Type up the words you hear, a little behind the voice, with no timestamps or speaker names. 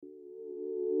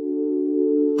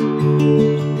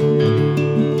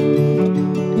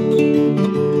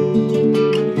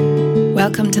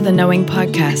Welcome to the Knowing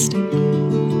Podcast.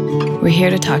 We're here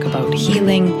to talk about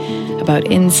healing, about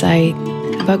insight,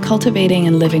 about cultivating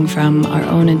and living from our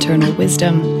own internal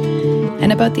wisdom,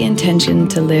 and about the intention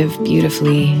to live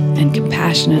beautifully and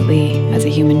compassionately as a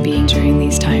human being during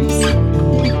these times.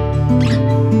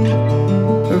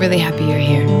 We're really happy you're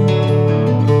here.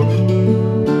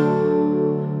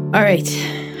 All right.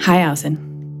 Hi,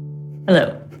 Allison.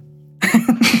 Hello.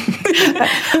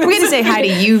 I'm going to say hi to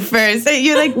you first.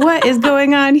 You're like, what is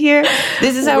going on here?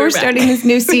 This is how we're starting this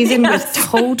new season with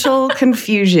total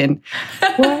confusion.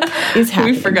 What is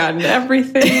happening? We've forgotten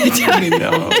everything. We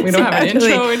don't have an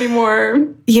intro anymore.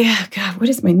 Yeah, God, what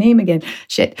is my name again?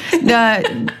 Shit.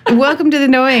 Welcome to The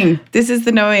Knowing. This is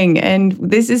The Knowing, and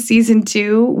this is season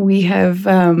 2. We have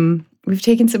we've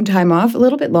taken some time off, a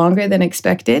little bit longer than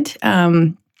expected.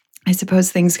 I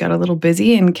suppose things got a little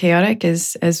busy and chaotic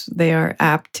as they are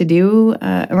apt to do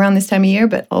around this time of year,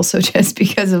 but also just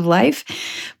because of life.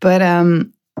 But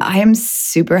I am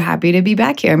super happy to be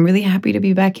back here. I'm really happy to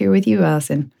be back here with you,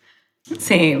 Allison.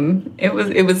 Same. It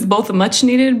was both a much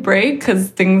needed break because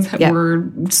things were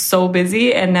so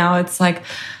busy, and now it's like,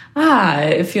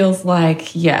 it feels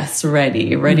like, yes,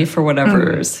 ready for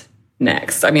whatever's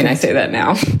next. I mean, I say that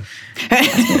now.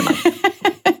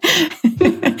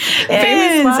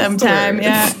 Sometime,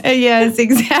 yes,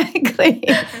 exactly.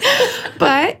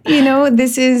 But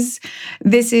this is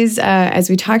as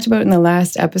we talked about in the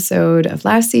last episode of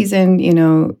last season.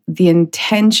 The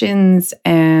intentions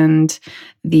and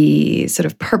the sort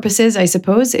of purposes, I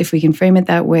suppose, if we can frame it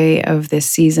that way, of this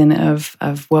season of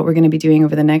what we're going to be doing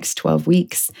over the next 12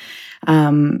 weeks.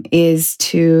 Is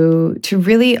to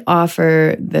really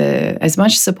offer as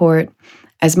much support,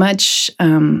 as much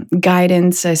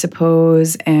guidance, I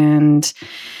suppose, and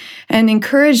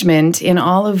encouragement in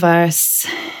all of us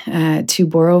to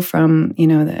borrow from,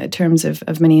 the terms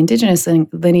of many Indigenous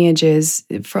lineages,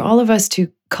 for all of us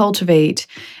to cultivate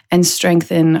and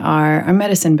strengthen our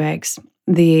medicine bags,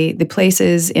 the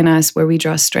places in us where we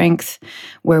draw strength,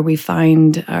 where we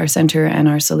find our center and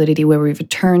our solidity, where we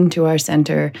return to our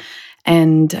center,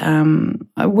 and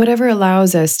whatever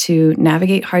allows us to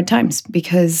navigate hard times,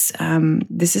 because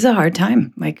this is a hard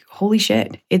time. Like, holy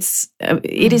shit,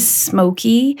 it is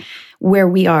smoky where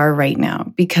we are right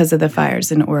now because of the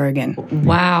fires in Oregon.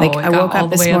 Wow! Like, I woke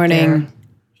up this morning,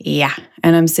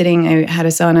 and I'm sitting. I had a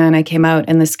sauna, and I came out,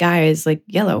 and the sky is like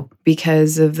yellow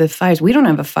because of the fires. We don't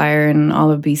have a fire in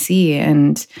all of BC,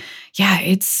 and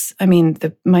it's. I mean,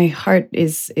 my heart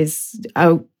is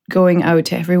out. Going out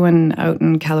to everyone out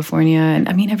in California, and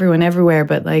I mean everyone everywhere,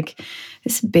 but like,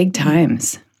 it's big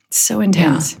times. It's so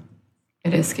intense.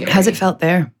 Yeah, it is scary. How's it felt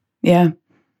there? Yeah.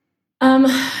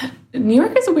 New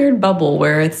York is a weird bubble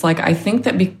where it's like, I think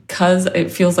that because it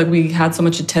feels like we had so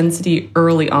much intensity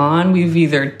early on, we've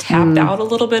either tapped out a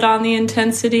little bit on the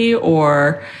intensity,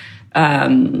 or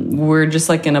we're just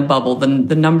like in a bubble. The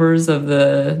numbers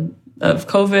of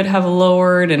COVID have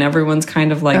lowered, and everyone's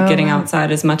kind of like getting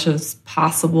outside as much as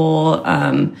possible.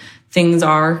 Things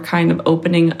are kind of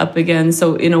opening up again.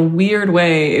 So in a weird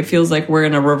way, it feels like we're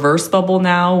in a reverse bubble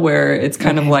now, where it's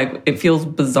kind of like, it feels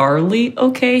bizarrely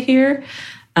okay here.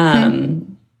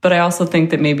 But I also think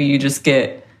that maybe you just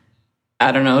get,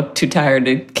 I don't know, too tired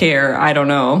to care. I don't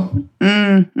know.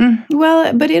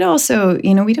 Well, but it also,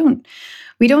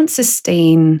 we don't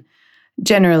sustain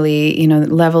generally,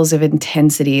 levels of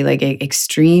intensity, like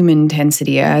extreme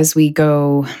intensity, as we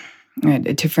go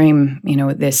to frame,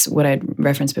 this, what I'd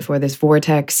referenced before, this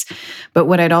vortex, but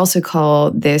what I'd also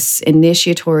call this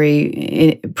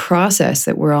initiatory process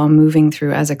that we're all moving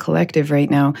through as a collective right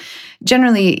now.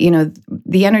 Generally,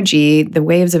 the energy, the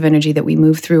waves of energy that we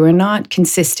move through are not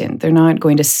consistent. They're not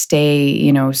going to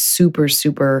stay, super,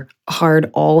 super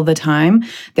hard all the time.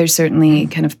 There's certainly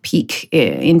kind of peak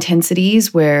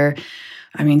intensities where,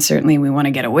 I mean, certainly we want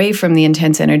to get away from the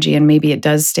intense energy, and maybe it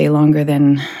does stay longer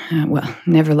than,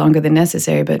 never longer than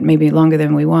necessary, but maybe longer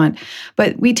than we want.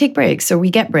 But we take breaks, or we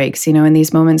get breaks, in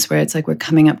these moments where it's like we're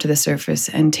coming up to the surface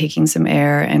and taking some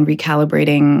air and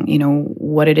recalibrating,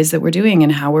 what it is that we're doing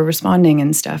and how we're responding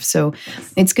and stuff. So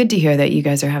it's good to hear that you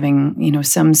guys are having,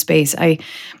 some space.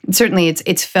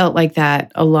 It's felt like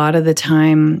that a lot of the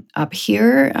time up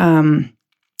here,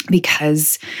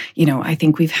 because, I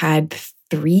think we've had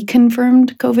 3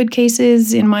 confirmed COVID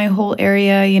cases in my whole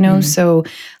area, so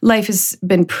life has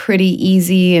been pretty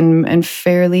easy and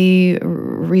fairly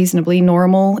reasonably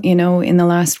normal, in the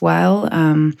last while.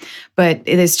 But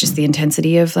it is just the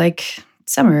intensity of like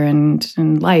summer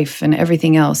and life and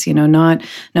everything else, not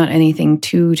anything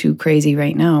too crazy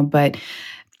right now, but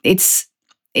it's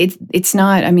it's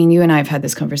not, I mean, you and I have had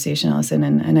this conversation, Allison,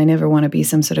 and I never want to be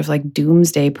some sort of like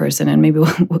doomsday person, and maybe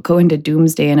we'll go into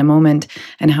doomsday in a moment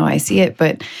and how I see it,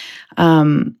 but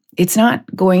it's not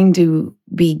going to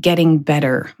be getting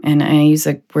better. And I use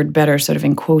the word better sort of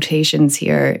in quotations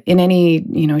here in any,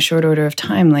 short order of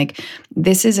time. Like,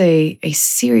 this is a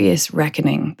serious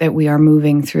reckoning that we are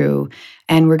moving through,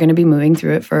 and we're going to be moving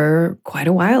through it for quite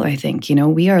a while, I think.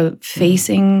 We are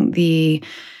facing the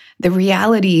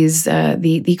realities,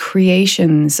 the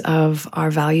creations of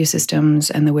our value systems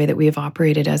and the way that we have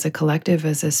operated as a collective,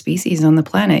 as a species on the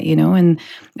planet, and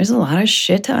there's a lot of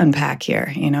shit to unpack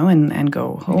here, and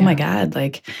go, oh my God,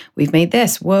 like, we've made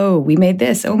this, whoa, we made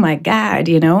this, oh my God,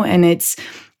 and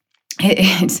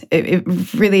it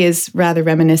really is rather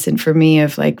reminiscent for me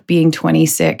of like being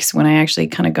 26 when I actually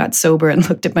kind of got sober and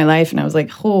looked at my life and I was like,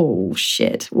 oh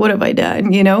shit, what have I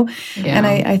done? And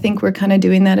I think we're kind of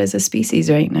doing that as a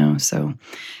species right now. So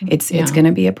it's going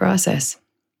to be a process.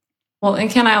 Well,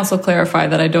 and can I also clarify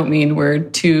that I don't mean we're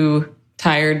too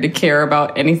tired to care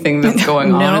about anything that's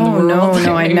going on in the world?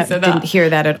 No, I didn't hear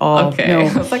that at all. Okay. No.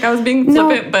 I was like, I was being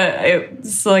flippant, but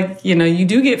it's like, you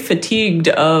do get fatigued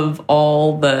of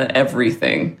all the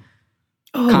everything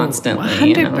constantly.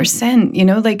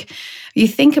 100%. Like, you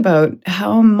think about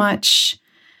how much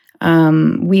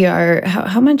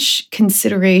how much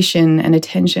consideration and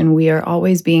attention we are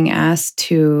always being asked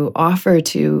to offer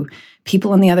to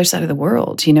people on the other side of the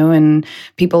world, and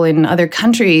people in other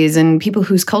countries and people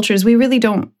whose cultures we really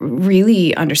don't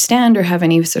really understand or have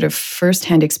any sort of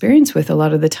firsthand experience with a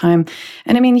lot of the time.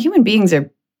 And I mean, human beings are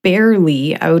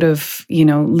barely out of,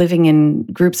 living in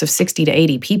groups of 60 to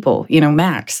 80 people,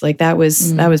 max. Like that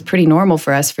was pretty normal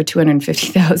for us for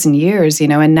 250,000 years,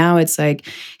 and now it's like,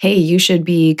 hey, you should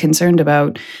be concerned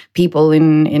about people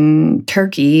in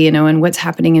Turkey, and what's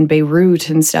happening in Beirut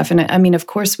and stuff. And I mean, of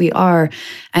course we are.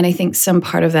 And I think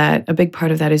a big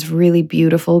part of that is really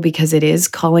beautiful because it is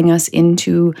calling us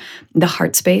into the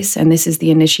heart space. And this is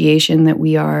the initiation that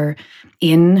we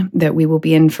will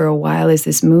be in for a while, is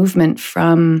this movement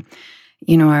from,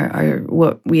 our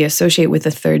what we associate with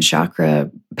the third chakra,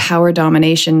 power,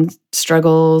 domination,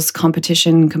 struggles,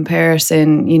 competition,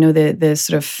 comparison, the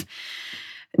sort of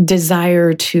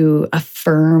desire to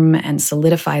affirm and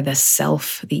solidify the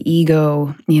self, the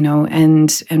ego,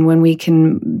 and when we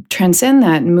can transcend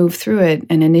that and move through it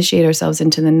and initiate ourselves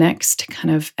into the next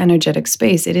kind of energetic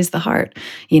space, it is the heart,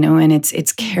 and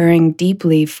it's caring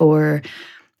deeply for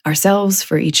ourselves,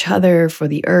 for each other, for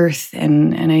the earth.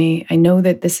 And I know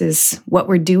that this is what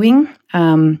we're doing. I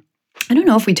don't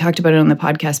know if we talked about it on the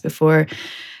podcast before,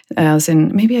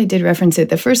 Allison. Maybe I did reference it.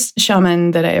 The first shaman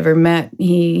that I ever met,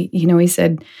 he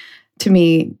said to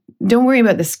me, don't worry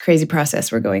about this crazy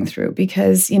process we're going through,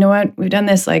 because you know what? We've done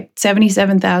this like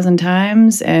 77,000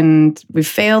 times and we've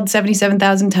failed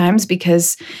 77,000 times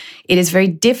because it is very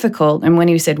difficult. And when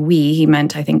he said we, he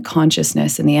meant, I think,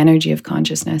 consciousness and the energy of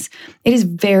consciousness. It is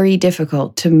very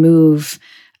difficult to move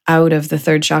out of the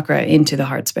third chakra into the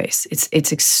heart space.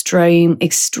 It's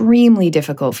extremely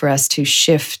difficult for us to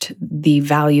shift the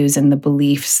values and the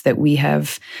beliefs that we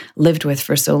have lived with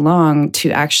for so long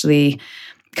to actually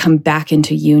come back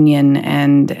into union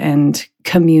and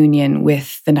communion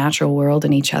with the natural world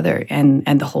and each other and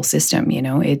the whole system.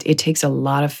 It takes a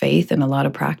lot of faith and a lot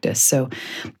of practice. So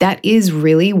that is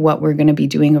really what we're going to be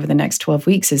doing over the next 12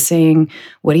 weeks, is saying,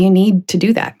 what do you need to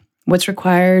do that? What's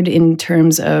required in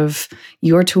terms of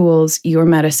your tools, your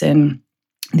medicine,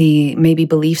 the maybe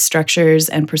belief structures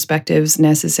and perspectives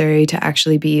necessary to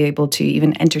actually be able to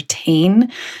even entertain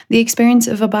the experience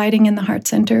of abiding in the heart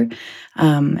center,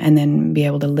 and then be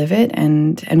able to live it.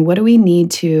 And what do we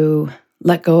need to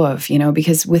let go of?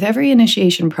 Because with every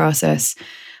initiation process,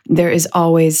 there is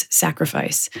always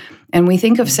sacrifice. And we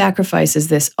think of sacrifice as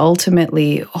this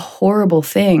ultimately horrible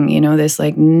thing, this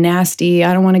like nasty,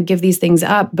 I don't want to give these things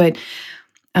up. But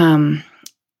in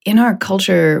our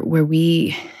culture where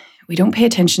we don't pay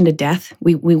attention to death.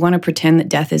 We want to pretend that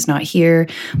death is not here.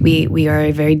 We are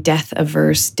a very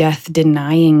death-averse,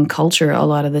 death-denying culture a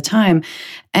lot of the time.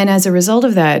 And as a result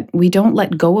of that, we don't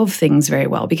let go of things very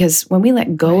well, because when we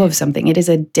let go of something, it is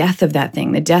a death of that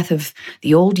thing, the death of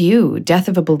the old you, death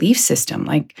of a belief system.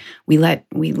 Like we let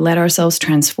ourselves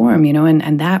transform,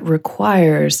 and that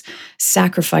requires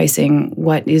sacrificing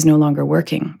what is no longer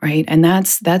working, right? And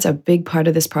that's a big part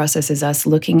of this process, is us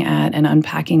looking at and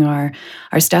unpacking our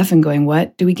stuff and going,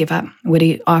 what do we give up? What do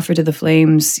you offer to the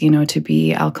flames, to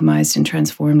be alchemized and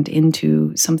transformed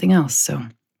into something else? So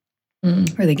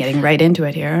really getting right into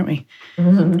it here, aren't we?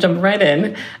 Jump right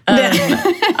in.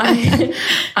 I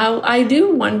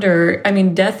do wonder, I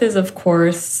mean, death is, of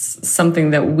course, something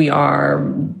that we are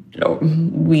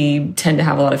we tend to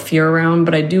have a lot of fear around,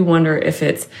 but I do wonder if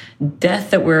it's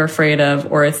death that we're afraid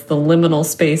of, or it's the liminal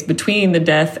space between the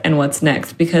death and what's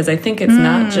next. Because I think it's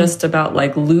not just about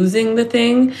like losing the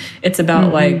thing. It's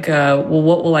about like, well,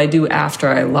 what will I do after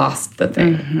I lost the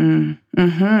thing?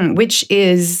 Which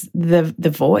is the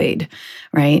void,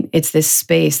 right? It's this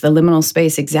space, the liminal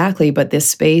space, exactly. But this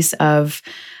space of,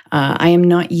 I am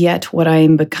not yet what I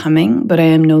am becoming, but I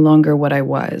am no longer what I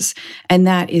was. And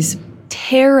that is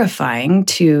terrifying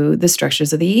to the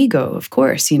structures of the ego, of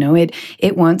course.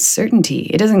 It wants certainty.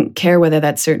 It doesn't care whether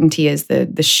that certainty is the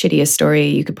shittiest story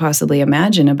you could possibly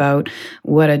imagine about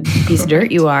what a piece of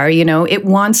dirt you are. It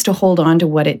wants to hold on to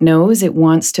what it knows. It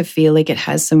wants to feel like it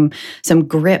has some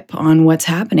grip on what's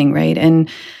happening, right? And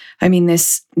I mean,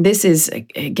 this is,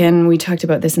 again, we talked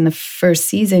about this in the first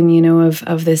season,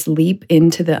 of this leap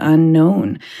into the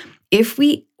unknown. If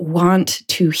we want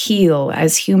to heal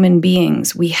as human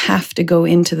beings, we have to go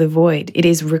into the void. It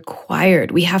is required.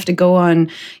 We have to go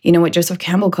on, what Joseph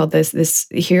Campbell called this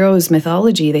hero's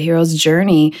mythology, the hero's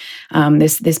journey,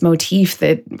 this motif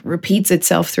that repeats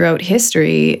itself throughout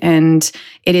history. And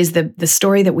it is the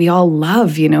story that we all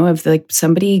love, of like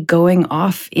somebody going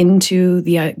off into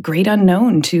the great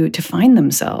unknown to find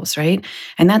themselves, right?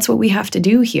 And that's what we have to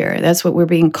do here. That's what we're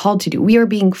being called to do. We are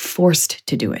being forced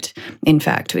to do it. In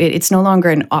fact, it's no longer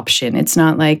an option. It's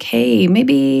not like, hey,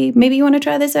 maybe you want to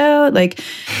try this out. Like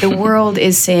the world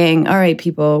is saying, all right,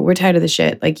 people, we're tired of the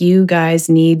shit. Like you guys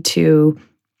need to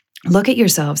look at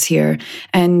yourselves here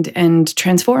and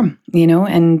transform,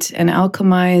 and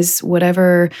alchemize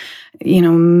whatever,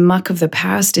 muck of the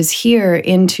past is here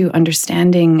into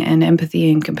understanding and empathy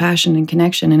and compassion and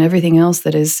connection and everything else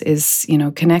that is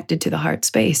connected to the heart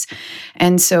space.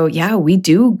 And so, yeah, we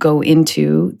do go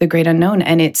into the great unknown,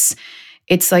 and it's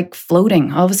like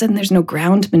floating. All of a sudden, there's no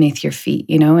ground beneath your feet,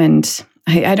 and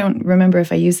I don't remember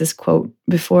if I used this quote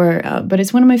before, but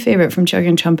it's one of my favorite from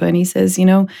Chogyam Trungpa, and he says,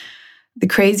 the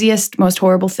craziest, most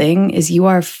horrible thing is you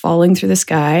are falling through the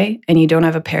sky and you don't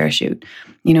have a parachute,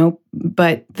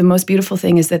 but the most beautiful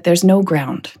thing is that there's no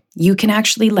ground. You can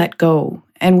actually let go.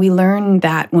 And we learn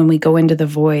that when we go into the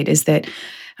void, is that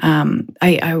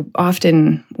I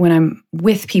often, when I'm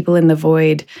with people in the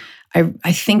void,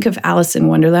 I think of Alice in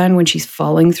Wonderland when she's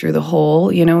falling through the hole,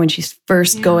 when she's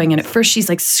first going. And at first she's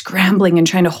like scrambling and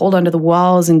trying to hold onto the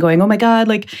walls and going, oh my God,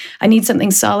 like I need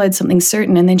something solid, something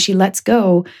certain. And then she lets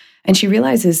go and she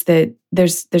realizes that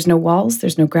there's no walls,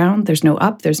 there's no ground, there's no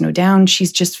up, there's no down.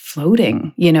 She's just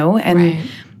floating, and right.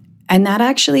 And that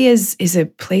actually is a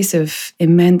place of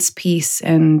immense peace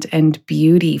and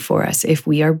beauty for us if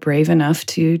we are brave enough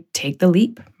to take the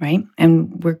leap, right?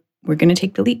 And we're going to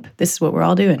take the leap. This is what we're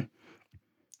all doing.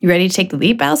 You ready to take the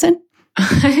leap, Allison?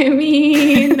 I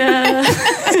mean,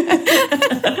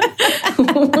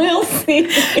 we'll see.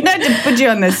 Not to put you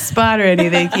on the spot or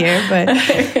anything here, but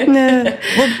no,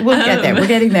 we'll get there. We're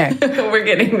getting there. We're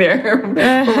getting there.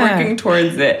 We're working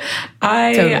towards it.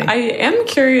 Totally. I am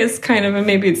curious, kind of, and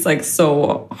maybe it's like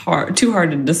too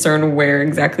hard to discern where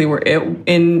exactly where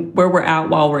we're at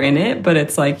while we're in it. But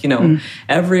it's like,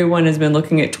 everyone has been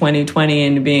looking at 2020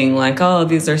 and being like, oh,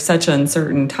 these are such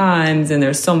uncertain times, and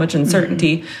there's so much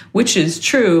uncertainty, which is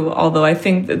true. Although I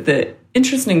think that the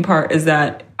interesting part is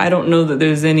that I don't know that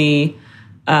there's any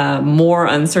more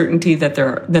uncertainty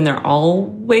than there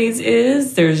always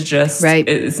is. There's just, right.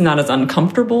 It's not as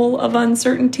uncomfortable of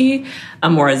uncertainty,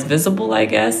 or as visible, I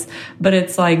guess. But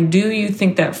it's like, do you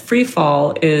think that free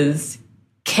fall is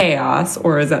chaos,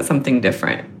 or is that something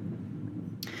different?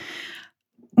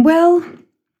 Well,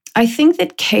 I think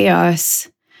that chaos,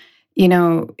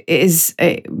 is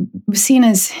seen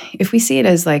as, if we see it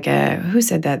as like who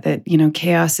said that,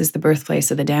 chaos is the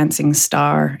birthplace of the dancing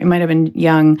star. It might have been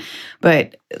Jung,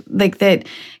 but like that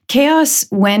chaos,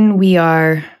 when we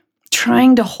are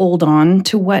trying to hold on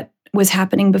to what was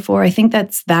happening before, I think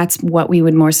that's what we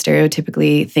would more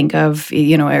stereotypically think of,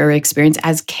 or experience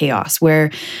as chaos,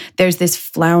 where there's this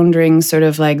floundering sort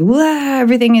of like,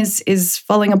 everything is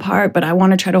falling apart, but I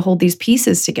want to try to hold these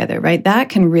pieces together, right? That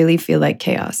can really feel like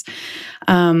chaos.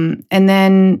 And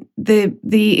then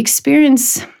the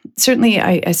experience, certainly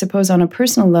I suppose on a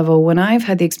personal level, when I've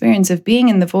had the experience of being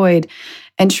in the void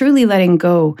and truly letting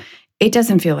go, it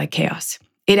doesn't feel like chaos.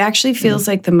 It actually feels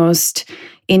like the most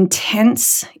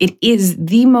intense, it is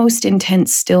the most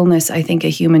intense stillness I think a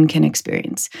human can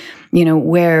experience,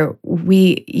 where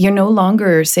you're no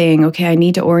longer saying, okay, I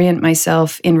need to orient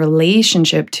myself in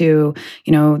relationship to,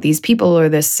 these people or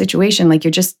this situation. Like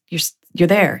you're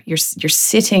there, you're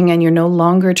sitting, and you're no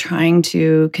longer trying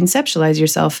to conceptualize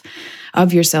yourself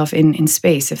in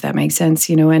space, if that makes sense,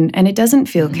 and it doesn't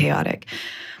feel chaotic.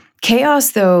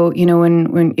 Chaos, though,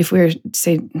 when if we were,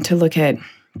 say, to look at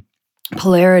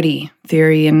polarity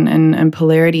theory and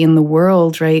polarity in the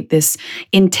world, right? This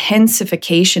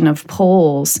intensification of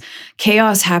poles.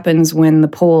 Chaos happens when the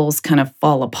poles kind of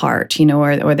fall apart,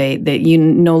 or they you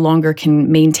no longer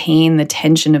can maintain the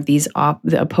tension of these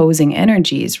the opposing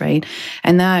energies, right?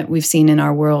 And that we've seen in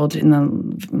our world in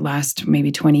the last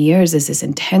maybe 20 years is this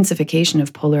intensification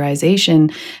of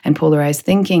polarization and polarized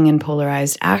thinking and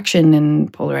polarized action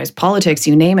and polarized politics,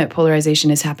 you name it.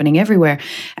 Polarization is happening everywhere.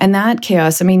 And that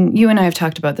chaos, I mean, you and I have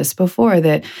talked about this before,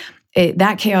 that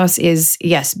that chaos is,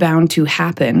 yes, bound to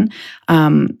happen.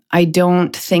 I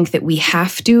don't think that we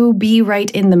have to be right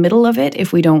in the middle of it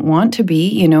if we don't want to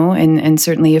be, and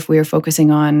certainly if we are focusing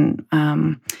on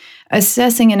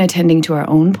assessing and attending to our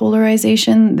own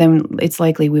polarization, then it's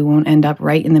likely we won't end up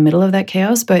right in the middle of that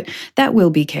chaos, but that will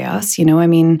be chaos. I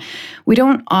mean, we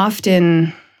don't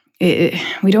often...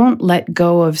 we don't let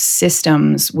go of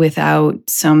systems without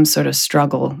some sort of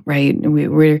struggle, right?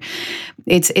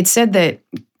 It's said that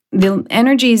the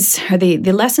energies are the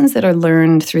lessons that are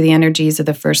learned through the energies of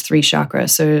the first three chakras.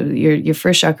 So your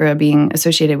first chakra being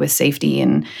associated with safety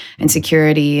and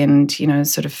security and,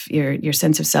 sort of your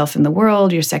sense of self in the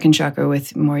world, your second chakra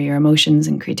with more your emotions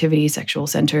and creativity, sexual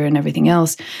center and everything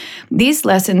else. These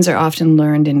lessons are often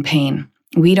learned in pain.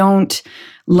 We don't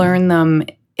learn them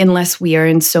unless we are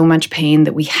in so much pain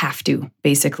that we have to,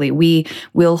 basically. We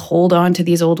will hold on to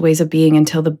these old ways of being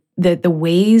until the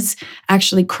ways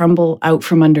actually crumble out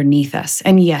from underneath us.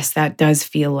 And yes, that does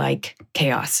feel like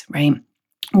chaos, right?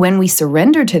 When we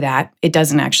surrender to that, it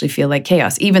doesn't actually feel like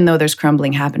chaos, even though there's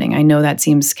crumbling happening. I know that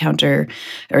seems counter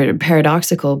or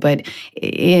paradoxical, but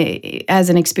as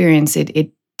an experience,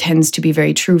 it tends to be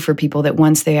very true for people that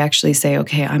once they actually say,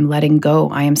 okay, I'm letting go,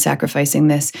 I am sacrificing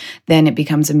this, then it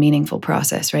becomes a meaningful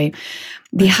process, right?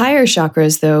 The higher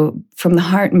chakras, though, from the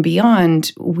heart and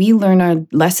beyond, we learn our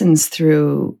lessons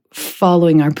through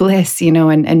following our bliss,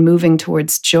 and moving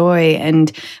towards joy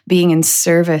and being in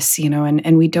service,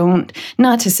 and we don't,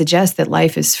 not to suggest that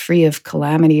life is free of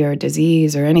calamity or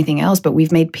disease or anything else, but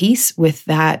we've made peace with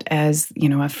that as,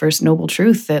 a first noble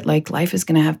truth that life is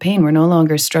going to have pain. We're no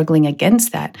longer struggling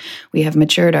against that. We have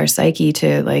matured our psyche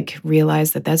to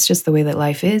realize that that's just the way that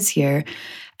life is here.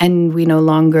 And we no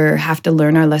longer have to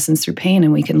learn our lessons through pain,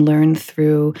 and we can learn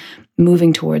through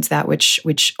moving towards that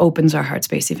which opens our heart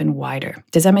space even wider.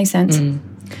 Does that make sense?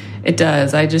 It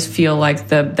does. I just feel like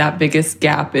that biggest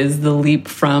gap is the leap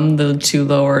from the two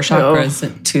lower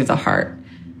chakras to the heart.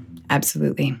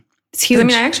 Absolutely. It's huge. I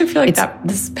mean, I actually feel like that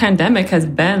this pandemic has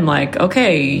been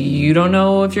okay, you don't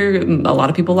know if a lot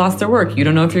of people lost their work. You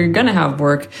don't know if you're going to have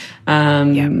work.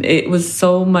 It was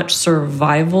so much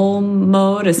survival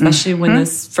mode, especially when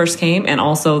this first came. And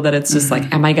also that it's just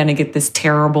am I going to get this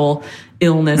terrible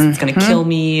illness that's going to kill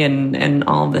me and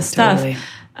all this stuff.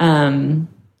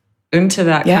 Into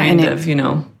that kind of,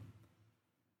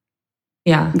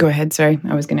 Yeah. Go ahead. Sorry.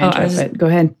 I was going to interrupt, but go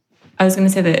ahead. I was going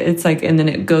to say that it's and then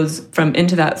it goes from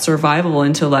into that survival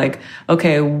into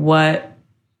okay,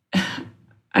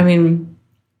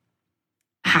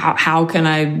 how can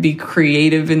I be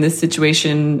creative in this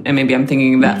situation? And maybe I'm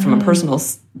thinking of that from a personal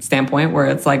standpoint where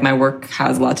it's my work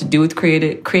has a lot to do with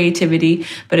creativity,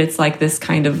 but it's this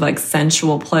kind of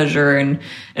sensual pleasure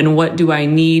and what do I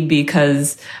need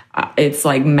because it's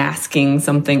masking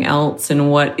something else and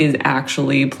what is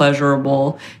actually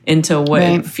pleasurable into what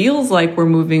it feels like we're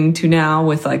moving to now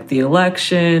with the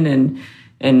election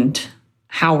and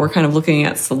how we're kind of looking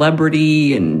at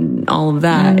celebrity and all of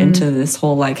that into this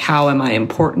whole how am I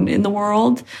important in the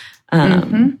world?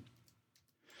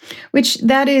 Which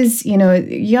that is,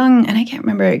 Jung, and I can't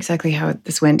remember exactly how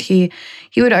this went. He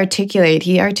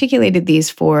articulated these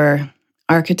four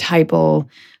archetypal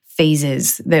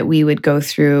phases that we would go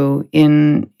through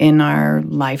in our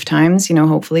lifetimes,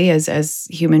 hopefully as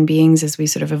human beings, as we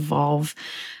sort of evolve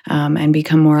and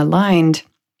become more aligned.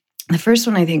 The first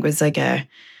one I think was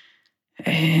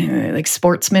a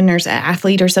sportsman or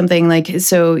athlete or something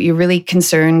so you're really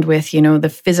concerned with the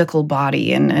physical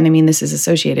body and I mean this is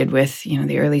associated with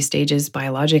the early stages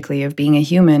biologically of being a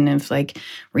human, of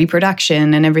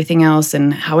reproduction and everything else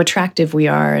and how attractive we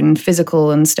are and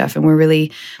physical and stuff, and we're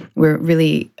really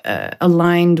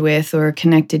aligned with or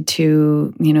connected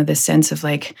to this sense of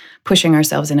pushing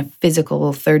ourselves in a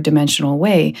physical third dimensional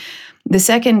way. The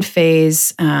second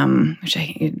phase, which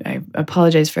I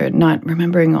apologize for not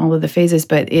remembering all of the phases,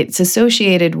 but it's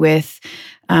associated with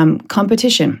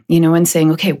competition, and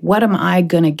saying, okay, what am I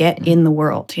going to get in the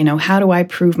world? How do I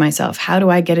prove myself? How do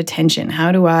I get attention?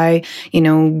 How do I,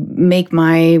 make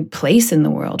my place in the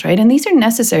world, right? And these are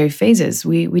necessary phases.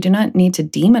 We do not need to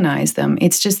demonize them.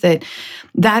 It's just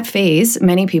that phase,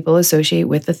 many people associate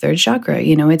with the third chakra.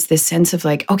 It's this sense of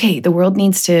like, okay, the world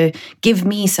needs to give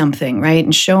me something, right?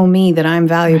 And show me that I'm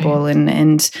valuable, right,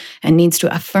 and needs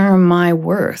to affirm my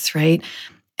worth, right?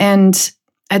 And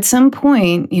at some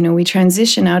point, we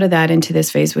transition out of that into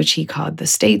this phase, which he called the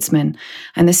statesman.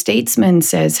 And the statesman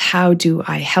says, how do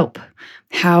I help?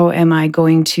 How am I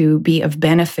going to be of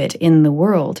benefit in the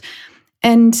world?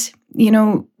 And,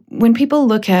 when people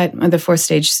look at the fourth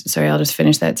stage, sorry, I'll just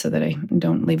finish that so that I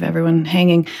don't leave everyone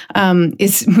hanging,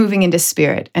 is moving into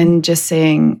spirit and just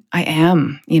saying, I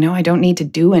am, I don't need to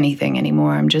do anything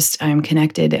anymore. I'm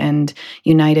connected and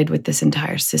united with this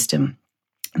entire system.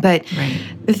 But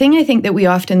the thing I think that we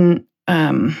often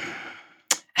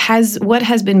has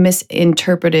been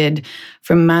misinterpreted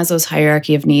from Maslow's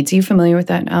hierarchy of needs. Are you familiar with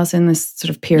that, Allison? This sort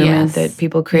of pyramid that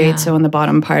people create. Yeah. So on the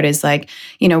bottom part is like,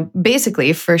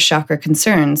 basically first chakra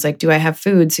concerns, like, do I have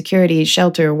food, security,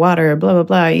 shelter, water, blah, blah,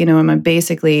 blah. Am I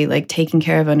basically like taken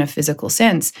care of in a physical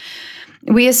sense?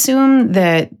 We assume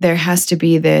that there has to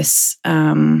be this,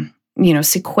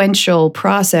 sequential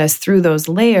process through those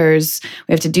layers.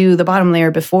 We have to do the bottom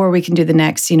layer before we can do the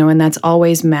next, and that's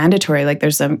always mandatory. Like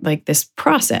there's this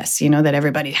process, that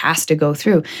everybody has to go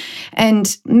through.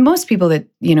 And most people that,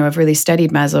 have really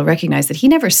studied Maslow recognize that he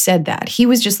never said that. He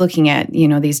was just looking at,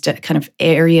 these kind of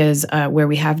areas where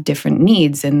we have different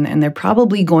needs, and they're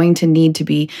probably going to need to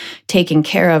be taken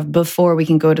care of before we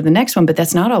can go to the next one. But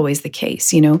that's not always the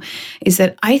case, is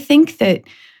that I think that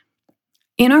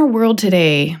in our world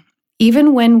today,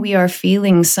 even when we are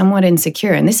feeling somewhat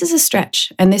insecure, and this is a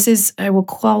stretch, and this is, I will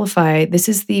qualify, this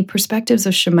is the perspectives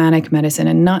of shamanic medicine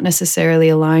and not necessarily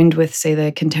aligned with, say,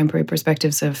 the contemporary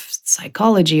perspectives of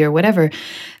psychology or whatever,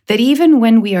 that even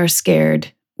when we are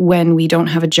scared, when we don't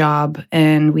have a job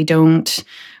and we don't,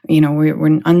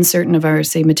 we're uncertain of our,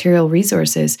 say, material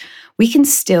resources, we can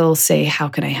still say, how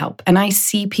can I help? And I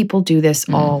see people do this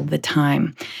all the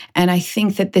time. And I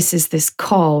think that this is this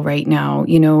call right now,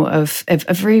 of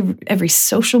every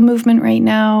social movement right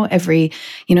now,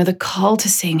 the call to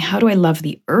saying, how do I love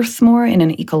the earth more in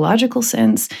an ecological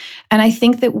sense? And I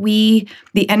think that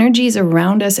the energies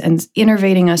around us and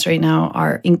innervating us right now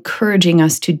are encouraging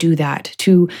us to do that,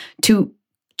 to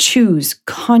choose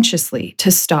consciously to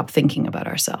stop thinking about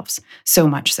ourselves so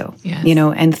much so, yes,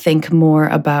 and think more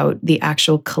about the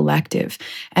actual collective.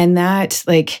 And that,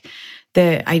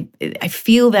 I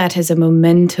feel that as a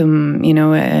momentum,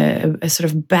 a sort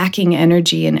of backing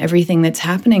energy in everything that's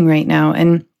happening right now.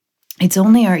 And it's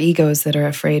only our egos that are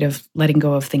afraid of letting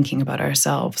go of thinking about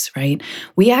ourselves, right?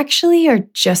 We actually are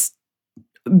just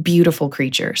beautiful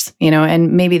creatures,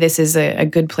 and maybe this is a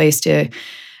good place to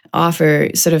offer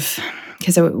sort of,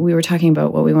 because we were talking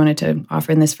about what we wanted to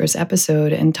offer in this first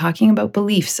episode, and talking about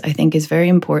beliefs, I think, is very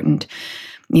important.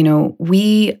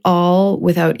 We all,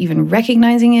 without even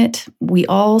recognizing it, we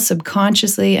all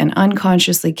subconsciously and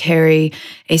unconsciously carry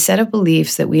a set of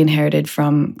beliefs that we inherited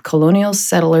from colonial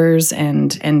settlers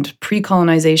and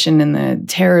pre-colonization and the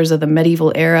terrors of the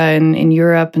medieval era in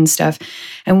Europe and stuff.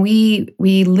 And we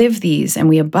live these and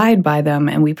we abide by them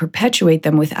and we perpetuate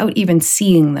them without even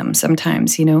seeing them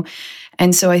sometimes,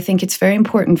 And so I think it's very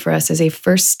important for us as a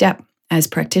first step, as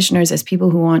practitioners, as people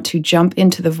who want to jump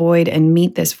into the void and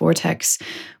meet this vortex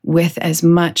with as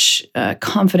much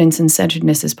confidence and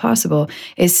centeredness as possible,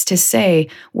 is to say,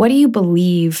 what do you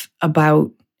believe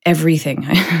about everything?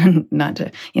 Not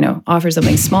to, offer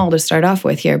something small to start off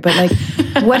with here, but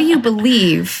what do you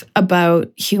believe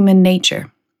about human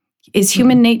nature? Is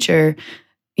human nature,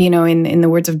 in the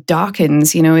words of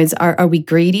Dawkins, are we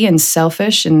greedy and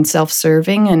selfish and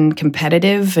self-serving and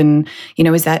competitive? And,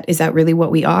 is that really what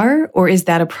we are? Or is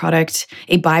that a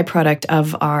byproduct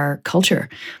of our culture?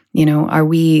 Are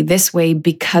we this way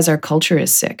because our culture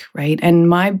is sick, right? And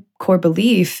my core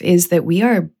belief is that we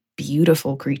are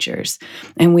beautiful creatures,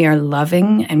 and we are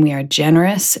loving, and we are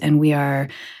generous, and we are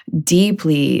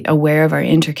deeply aware of our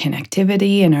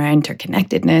interconnectivity and our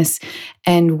interconnectedness.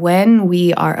 And when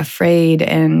we are afraid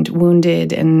and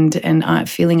wounded and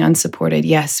feeling unsupported,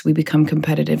 yes, we become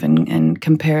competitive and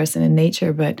comparison in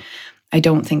nature, but I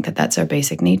don't think that that's our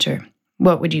basic nature.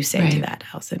 What would you say to that,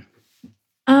 Allison?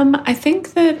 I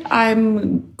think that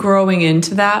I'm growing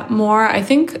into that more. I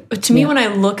think, to me, when I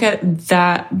look at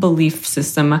that belief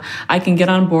system, I can get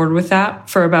on board with that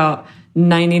for about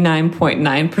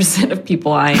 99.9% of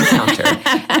people I encounter.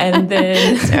 And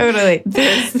then Totally.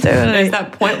 there's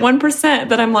that 0.1%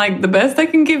 that I'm like, the best I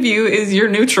can give you is you're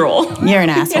neutral. You're an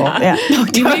asshole. Yeah. No,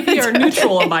 You maybe are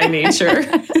neutral by nature.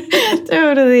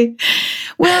 Totally.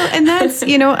 Well, and that's,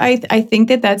 I think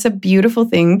that that's a beautiful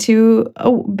thing to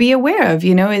be aware of,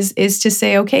 is to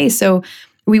say, okay, so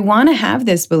we want to have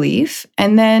this belief,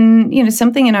 and then,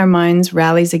 something in our minds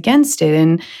rallies against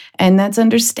it. And that's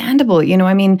understandable.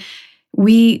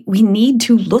 We need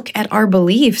to look at our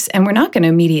beliefs, and we're not going to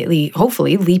immediately,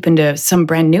 hopefully, leap into some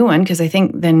brand new one, because I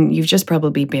think then you've just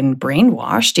probably been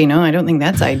brainwashed. I don't think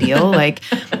that's ideal. Like,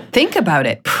 think about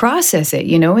it, process it,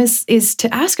 is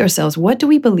to ask ourselves, what do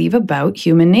we believe about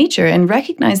human nature? And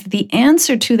recognize that the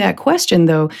answer to that question,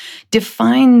 though,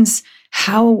 defines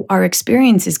how our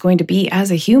experience is going to be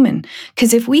as a human.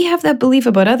 Because if we have that belief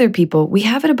about other people, we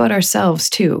have it about ourselves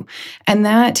too. And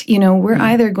that, we're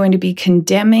either going to be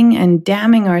condemning and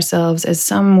damning ourselves as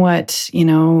somewhat,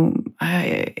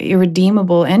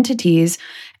 irredeemable entities,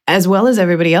 as well as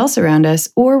everybody else around us,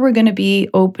 or we're going to be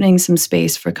opening some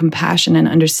space for compassion and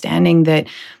understanding that,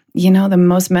 the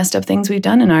most messed up things we've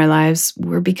done in our lives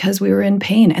were because we were in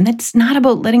pain. And that's not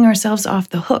about letting ourselves off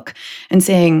the hook and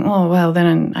saying, oh, well,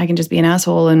 then I can just be an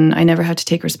asshole and I never have to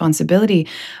take responsibility.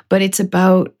 But it's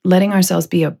about letting ourselves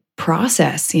be a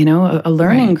process, a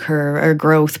learning curve or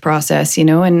growth process,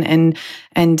 and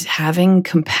having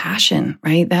compassion,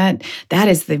 right? That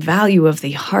is the value of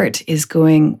the heart, is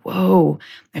going, whoa,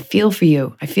 I feel for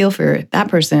you. I feel for that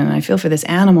person, and I feel for this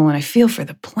animal, and I feel for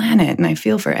the planet, and I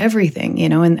feel for everything,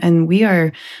 and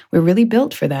we're really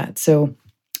built for that. So,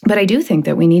 but I do think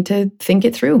that we need to think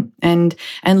it through and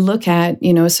look at,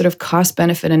 sort of cost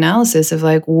benefit analysis of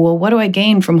like, well, what do I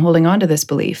gain from holding on to this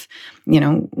belief?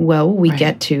 We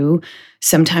get to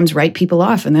sometimes write people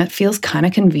off, and that feels kind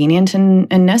of convenient and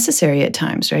necessary at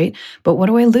times, right? But what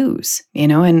do I lose?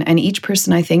 And each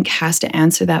person, I think, has to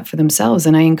answer that for themselves.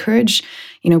 And I encourage,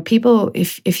 people,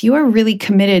 if you are really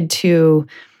committed to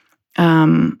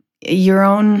your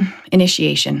own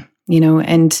initiation,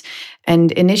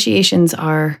 and initiations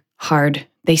are hard.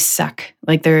 They suck.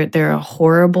 Like they're a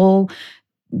horrible,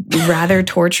 rather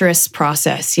torturous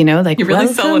process, like you're really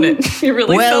selling it. You're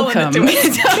really selling it to me.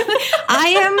 I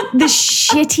am the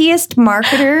shittiest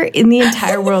marketer in the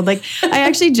entire world. Like, I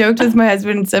actually joked with my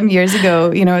husband some years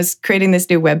ago, I was creating this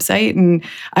new website and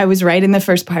I was writing the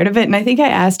first part of it. And I think I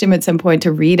asked him at some point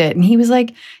to read it. And he was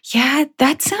like, yeah,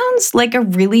 that sounds like a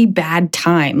really bad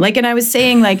time. Like, and I was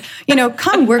saying like,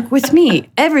 come work with me.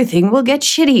 Everything will get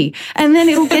shitty. And then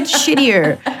it'll get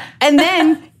shittier. And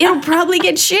then it'll probably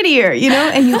get shittier,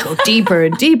 and you go deeper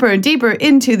and deeper and deeper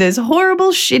into this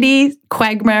horrible, shitty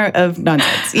quagmire of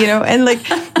nonsense, and like,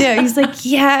 yeah, he's like,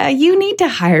 yeah, you need to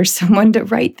hire someone to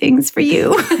write things for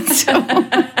you. So,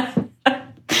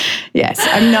 yes,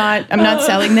 I'm not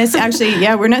selling this. Actually,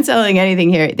 yeah, we're not selling anything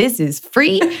here. This is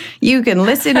free. You can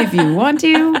listen if you want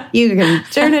to. You can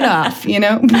turn it off,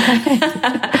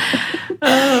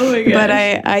 Oh my gosh. But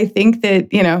I think that,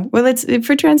 it's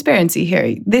for transparency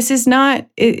here. This is why,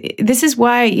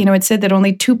 it said that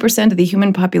only 2% of the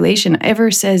human population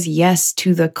ever says yes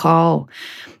to the call.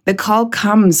 The call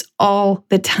comes all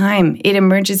the time. It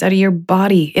emerges out of your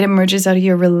body. It emerges out of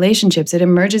your relationships. It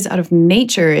emerges out of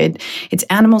nature. It's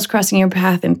animals crossing your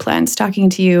path and plants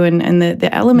talking to you and the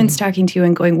elements talking to you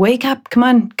and going, wake up, come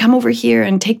on, come over here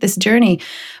and take this journey.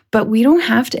 But we don't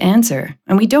have to answer,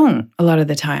 and we don't a lot of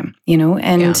the time,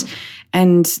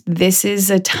 and this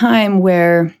is a time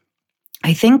where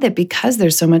I think that because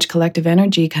there's so much collective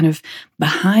energy kind of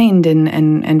behind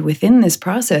and within this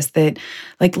process, that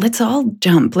like, let's all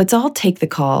jump, let's all take the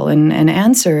call and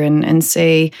answer and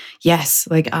say, yes,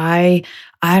 like I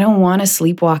don't want to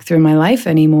sleepwalk through my life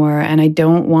anymore. And I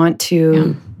don't want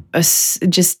to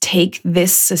just take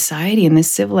this society and this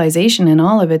civilization and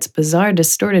all of its bizarre,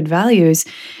 distorted values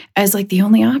as like the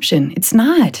only option. It's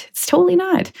not. It's totally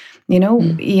not.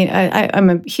 I'm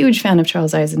a huge fan of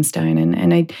Charles Eisenstein,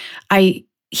 and I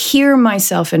hear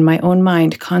myself in my own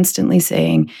mind constantly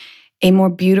saying, a more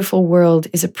beautiful world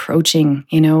is approaching,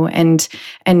 and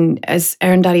as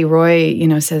Arundhati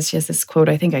Roy, says, she has this quote,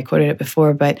 I think I quoted it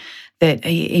before, but that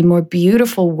a more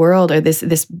beautiful world, or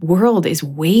this world is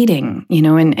waiting,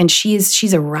 and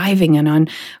she's arriving, and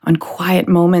on quiet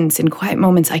moments, in quiet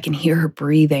moments, I can hear her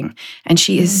breathing, and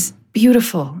she is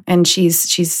beautiful, and she's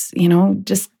just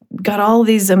got all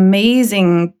these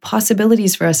amazing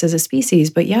possibilities for us as a species.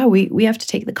 But yeah, we have to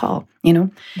take the call, Yeah.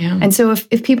 And so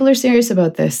if people are serious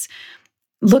about this,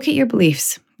 look at your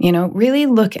beliefs, really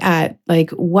look at like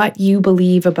what you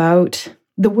believe about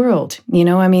the world,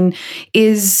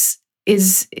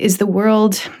 is the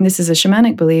world, this is a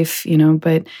shamanic belief,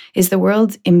 but is the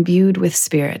world imbued with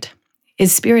spirit?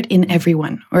 Is spirit in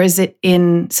everyone, or is it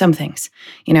in some things?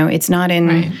 It's not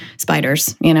in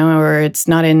spiders, or it's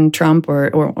not in Trump,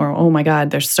 or oh my God,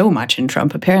 there's so much in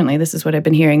Trump. Apparently, this is what I've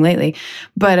been hearing lately.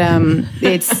 But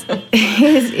it's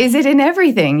is it in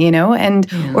everything,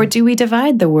 or do we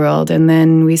divide the world and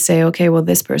then we say, okay, well,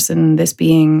 this person, this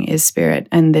being is spirit,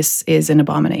 and this is an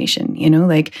abomination,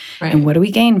 and what do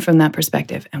we gain from that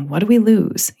perspective, and what do we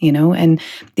lose, And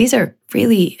these are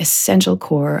really essential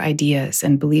core ideas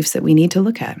and beliefs that we need to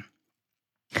look at.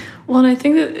 Well, and I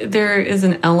think that there is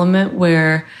an element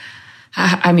where,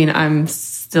 I'm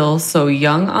still so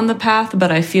young on the path,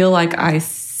 but I feel like I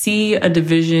see a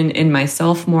division in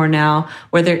myself more now,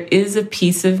 where there is a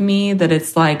piece of me that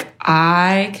it's like,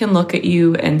 I can look at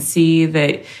you and see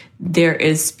that there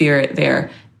is spirit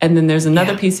there. And then there's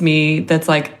another piece of me that's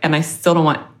like, and I still don't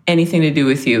want anything to do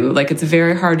with you. Like, it's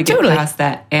very hard to get past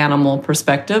that animal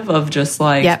perspective of just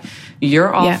like,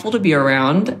 you're awful to be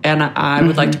around, and I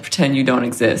would like to pretend you don't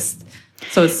exist.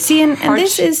 So it's and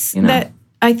this is that,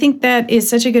 I think that is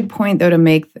such a good point though to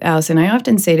make, Allison. I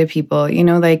often say to people,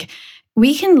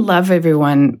 we can love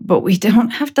everyone, but we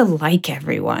don't have to like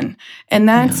everyone. And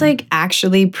that's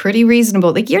actually pretty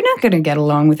reasonable. Like, you're not going to get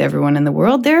along with everyone in the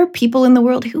world. There are people in the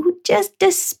world who just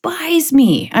despise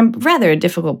me. I'm rather a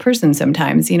difficult person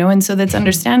sometimes, and so that's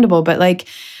understandable. But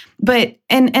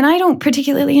and I don't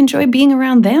particularly enjoy being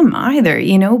around them either,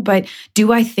 but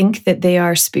do I think that they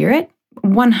are spirit?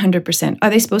 100%. Are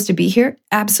they supposed to be here?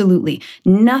 Absolutely.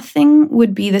 Nothing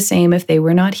would be the same if they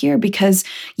were not here, because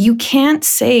you can't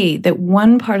say that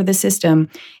one part of the system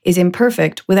is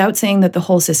imperfect without saying that the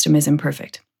whole system is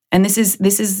imperfect. And this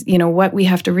is what we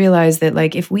have to realize, that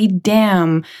like, if we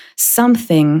damn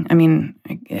something,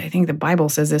 I think the Bible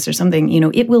says this or something,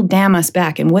 it will damn us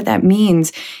back. And what that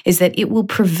means is that it will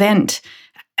prevent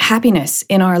happiness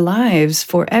in our lives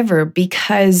forever,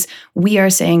 because we are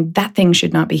saying that thing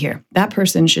should not be here. That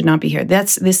person should not be here.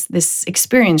 That's this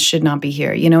experience should not be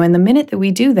here. And the minute that we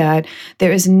do that,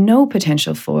 there is no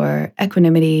potential for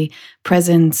equanimity,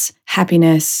 presence,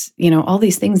 happiness, all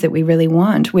these things that we really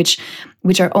want, which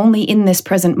are only in this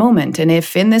present moment. And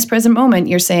if in this present moment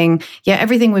you're saying, yeah,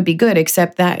 everything would be good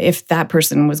except that if that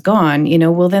person was gone,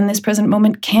 well, then this present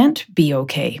moment can't be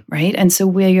okay, right? And so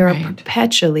we are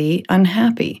perpetually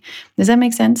unhappy. Does that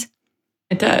make sense?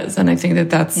 It does. And I think that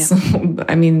that's,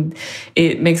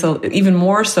 it makes even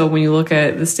more so when you look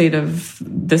at the state of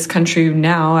this country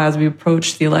now as we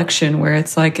approach the election, where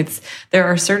it's like, there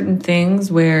are certain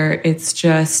things where it's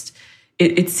just,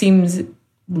 it seems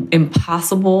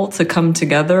impossible to come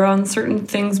together on certain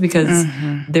things, because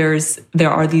there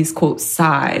are these quote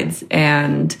sides,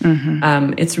 and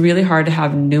it's really hard to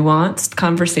have nuanced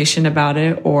conversation about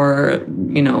it, or,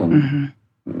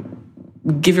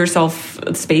 give yourself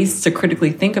space to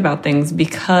critically think about things,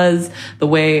 because the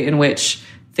way in which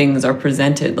things are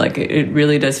presented, like it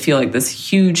really does feel like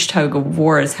this huge tug of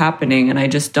war is happening, and I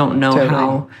just don't know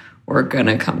how we're going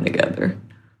to come together.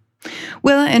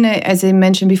 Well, and as I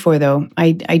mentioned before, though,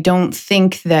 I don't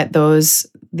think that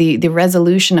the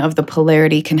resolution of the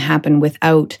polarity can happen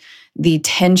without the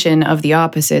tension of the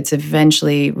opposites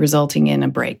eventually resulting in a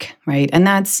break, right? And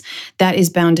that is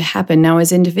bound to happen. Now,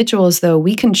 as individuals, though,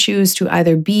 we can choose to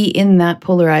either be in that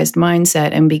polarized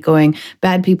mindset and be going,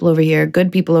 bad people over here,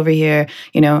 good people over here,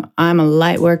 I'm a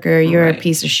light worker, you're a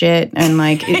piece of shit, and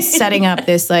like it's setting up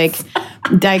this like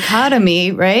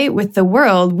dichotomy, right, with the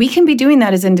world. We can be doing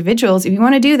that as individuals. If you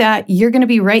want to do that, you're going to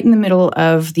be right in the middle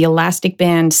of the elastic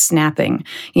band snapping,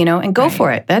 and go for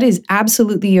it. That is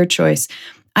absolutely your choice.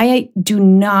 I do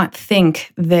not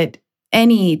think that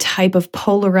any type of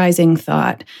polarizing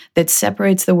thought that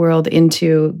separates the world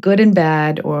into good and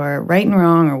bad, or right and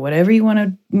wrong, or whatever you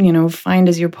want to, find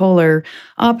as your polar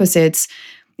opposites,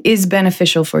 is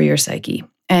beneficial for your psyche.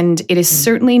 And it is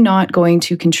certainly not going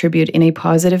to contribute in a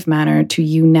positive manner to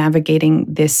you navigating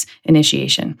this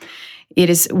initiation.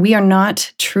 We are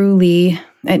not truly,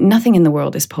 nothing in the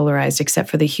world is polarized except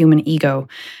for the human ego.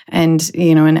 And,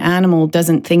 an animal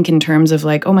doesn't think in terms of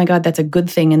like, oh my God, that's a good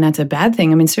thing and that's a bad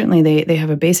thing. Certainly they have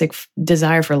a basic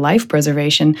desire for life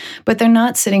preservation, but they're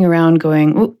not sitting around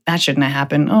going, oh, that shouldn't have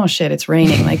happened. Oh shit, it's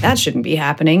raining. Like that shouldn't be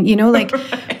happening.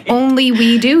 Only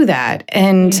we do that.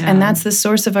 And that's the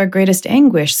source of our greatest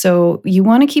anguish. So you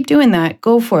want to keep doing that,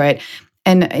 go for it.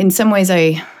 And in some ways,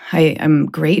 I am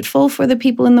grateful for the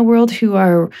people in the world who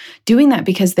are doing that,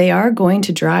 because they are going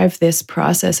to drive this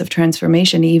process of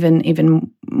transformation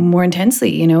even more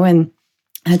intensely, and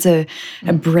that's a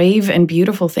brave and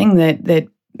beautiful thing that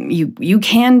you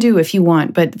can do if you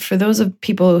want. But for those of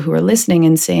people who are listening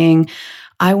and saying,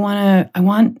 I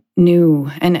want new.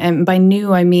 And by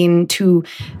new, I mean to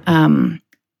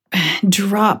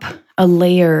drop a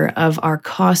layer of our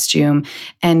costume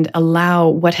and allow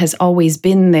what has always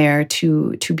been there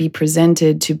to be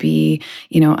presented, to be,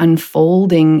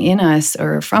 unfolding in us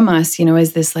or from us,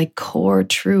 as this like core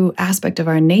true aspect of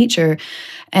our nature,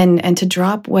 and to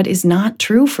drop what is not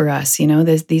true for us.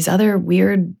 There's these other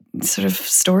weird sort of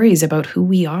stories about who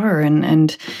we are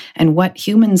and what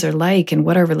humans are like and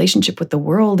what our relationship with the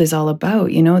world is all about.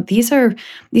 These are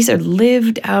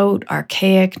lived out,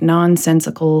 archaic,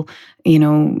 nonsensical,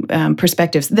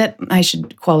 perspectives that I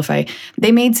should qualify.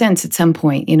 They made sense at some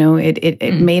point.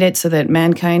 It made it so that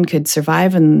mankind could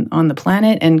survive on the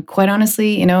planet. And quite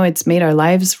honestly, it's made our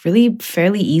lives really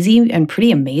fairly easy and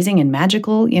pretty amazing and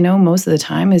magical. Most of the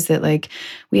time is that like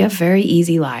we have very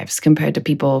easy lives compared to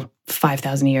people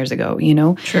 5,000 years ago,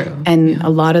 True. And a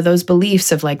lot of those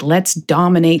beliefs of like, let's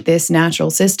dominate this natural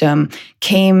system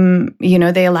came,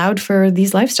 they allowed for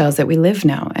these lifestyles that we live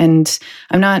now. And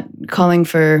I'm not calling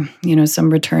for, some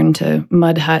return to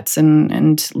mud huts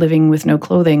and living with no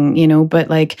clothing, but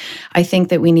like, I think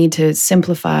that we need to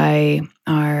simplify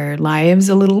our lives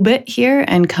a little bit here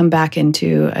and come back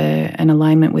into an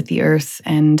alignment with the earth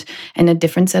and a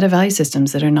different set of value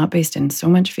systems that are not based in so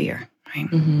much fear. Right.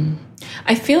 Mm-hmm.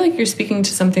 I feel like you're speaking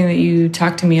to something that you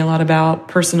talk to me a lot about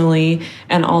personally,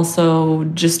 and also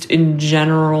just in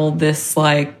general, this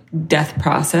like death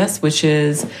process, which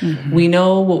is we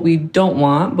know what we don't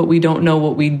want, but we don't know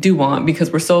what we do want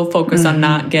because we're so focused on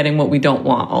not getting what we don't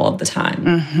want all of the time.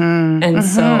 And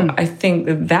so I think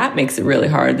that makes it really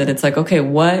hard, that it's like, okay,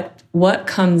 what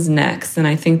comes next? And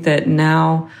I think that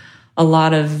now a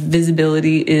lot of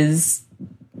visibility is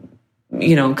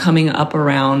coming up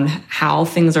around how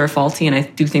things are faulty. And I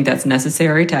do think that's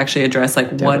necessary to actually address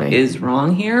like what is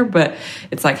wrong here. But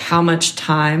it's like, how much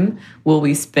time will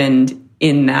we spend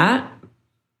in that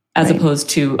as opposed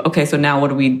to, okay, so now what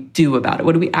do we do about it?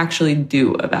 What do we actually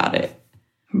do about it?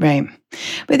 Right.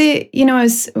 But I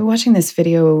was watching this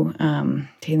video,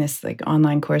 taking this like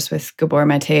online course with Gabor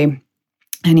Mate,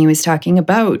 and he was talking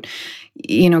about,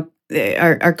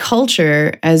 our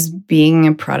culture as being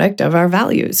a product of our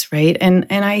values, right? And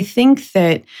I think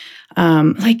that,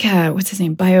 what's his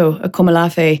name, Bayo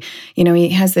Akomolafe, he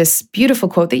has this beautiful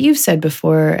quote that you've said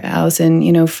before,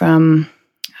 Allison, from,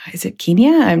 is it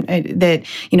Kenya? That,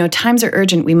 times are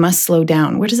urgent, we must slow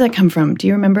down. Where does that come from? Do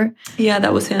you remember? Yeah,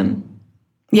 that was him.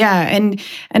 Yeah. And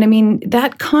I mean,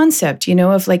 that concept,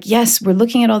 of like, yes, we're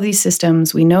looking at all these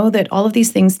systems. We know that all of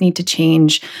these things need to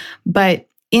change, but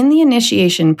in the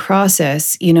initiation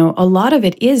process, a lot of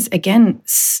it is, again,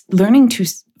 learning to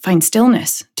find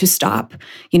stillness, to stop,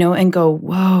 and go,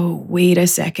 whoa, wait a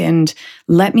second,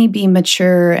 let me be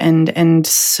mature and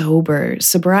sober.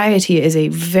 Sobriety is a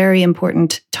very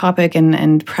important topic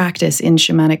and practice in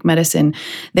shamanic medicine,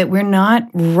 that we're not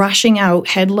rushing out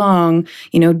headlong,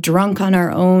 drunk on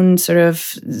our own sort of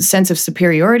sense of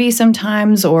superiority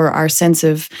sometimes, or our sense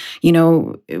of,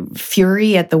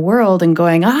 fury at the world and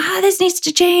going, this needs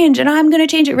to change and I'm going to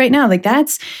change it right now. Like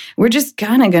we're just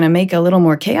kind of going to make a little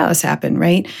more chaos happen,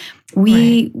 right?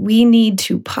 We need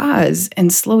to pause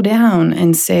and slow down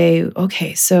and say,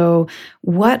 okay, so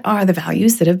what are the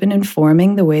values that have been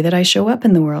informing the way that I show up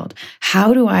in the world?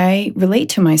 How do I relate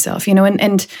to myself?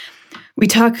 And we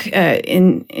talk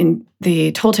in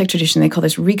the Toltec tradition, they call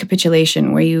this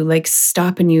recapitulation, where you like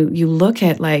stop and you look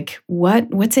at like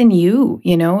what's in you,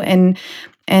 and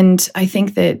I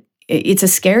think that it's a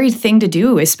scary thing to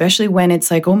do, especially when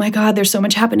it's like, oh my God, there's so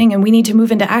much happening and we need to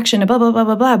move into action and blah, blah, blah,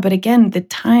 blah, blah. But again, the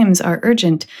times are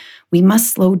urgent. We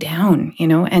must slow down,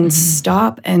 and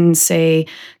stop and say,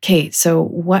 okay, so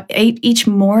what each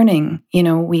morning,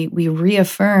 we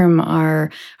reaffirm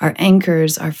our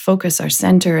anchors, our focus, our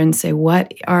center, and say,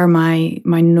 what are my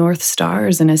North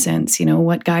Stars in a sense,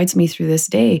 what guides me through this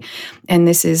day? And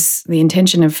this is the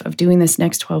intention of doing this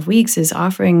next 12 weeks, is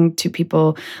offering to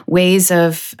people ways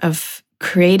of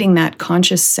creating that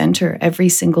conscious center every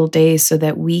single day so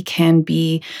that we can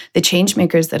be the change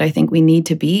makers that I think we need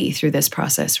to be through this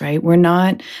process, right? We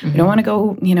don't want to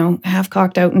go, half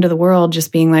cocked out into the world,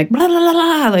 just being like, blah, blah, blah,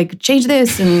 blah, like change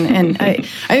this. And I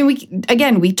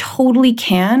mean, we totally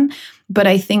can. But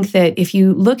I think that if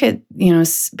you look at,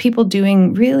 people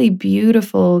doing really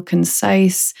beautiful,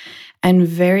 concise, and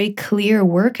very clear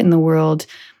work in the world,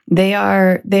 They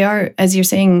are, as you're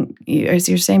saying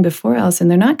before, Allison,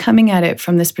 they're not coming at it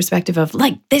from this perspective of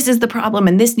like, this is the problem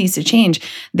and this needs to change.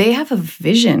 They have a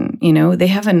vision, they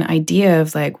have an idea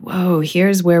of like, whoa,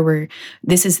 here's where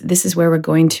this is where we're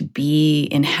going to be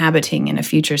inhabiting in a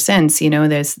future sense.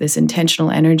 There's this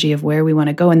intentional energy of where we want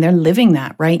to go, and they're living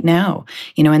that right now,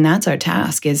 and that's our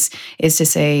task is to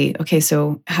say, okay,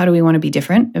 so how do we want to be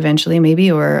different eventually,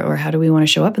 maybe, or how do we want to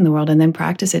show up in the world, and then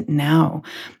practice it now.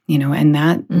 And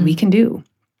that we can do.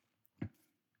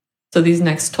 So these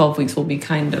next 12 weeks will be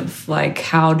kind of like,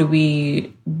 how do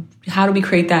we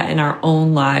create that in our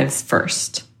own lives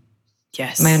first?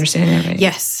 Yes. Am I understanding that right?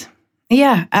 Yes.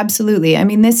 Yeah, absolutely. I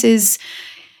mean, this is,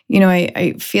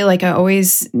 I feel like I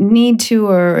always need to,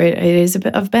 or it is a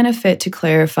bit of benefit to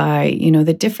clarify,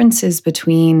 the differences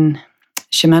between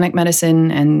shamanic medicine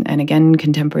and again,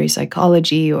 contemporary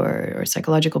psychology or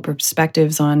psychological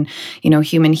perspectives on,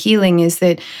 human healing, is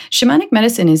that shamanic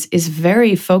medicine is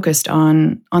very focused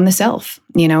on the self,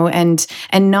 and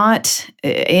not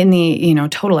in the,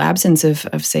 total absence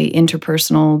of say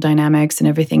interpersonal dynamics and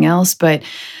everything else, but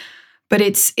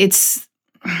it's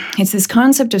this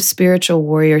concept of spiritual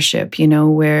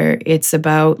warriorship, where it's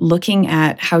about looking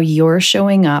at how you're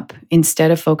showing up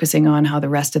instead of focusing on how the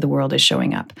rest of the world is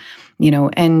showing up,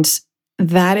 and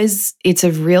it's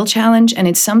a real challenge. And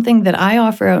it's something that I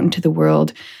offer out into the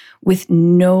world with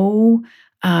no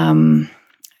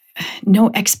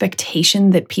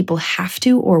expectation that people have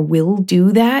to or will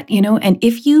do that, and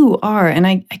if you are, and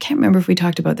I can't remember if we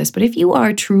talked about this, but if you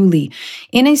are truly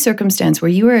in a circumstance where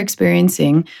you are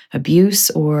experiencing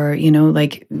abuse or,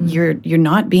 like you're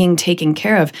not being taken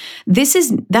care of,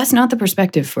 that's not the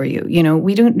perspective for you.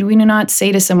 We do not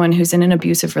say to someone who's in an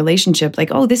abusive relationship, like,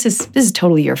 oh, this is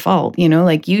totally your fault,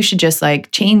 like you should just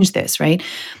like change this, right?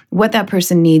 What that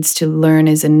person needs to learn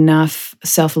is enough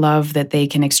self-love that they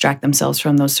can extract themselves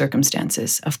from those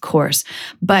circumstances, of course.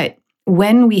 But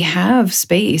when we have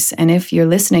space, and if you're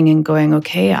listening and going,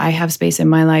 okay, I have space in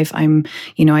my life,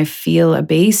 I feel a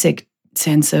basic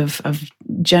sense of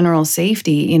general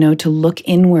safety, to look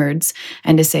inwards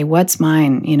and to say, what's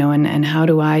mine, and how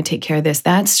do I take care of this?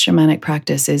 That's shamanic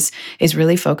practice is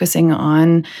really focusing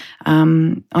on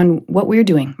what we're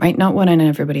doing, right? Not what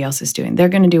everybody else is doing. They're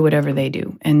going to do whatever they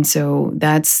do. And so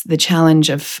that's the challenge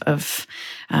of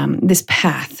this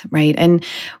path, right? And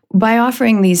by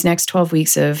offering these next 12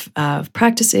 weeks of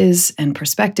practices and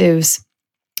perspectives,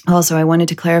 also, I wanted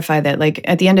to clarify that, like,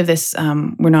 at the end of this,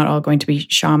 we're not all going to be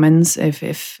shamans,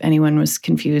 if anyone was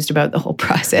confused about the whole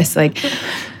process. Like,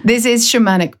 this is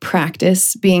shamanic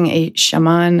practice. Being a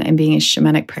shaman and being a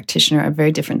shamanic practitioner are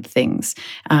very different things.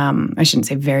 I shouldn't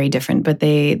say very different, but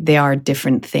they are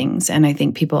different things. And I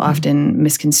think people often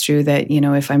misconstrue that,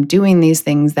 if I'm doing these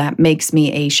things, that makes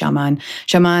me a shaman.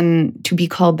 Shaman, to be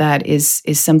called that, is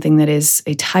something that is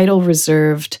a title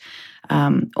reserved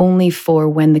only for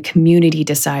when the community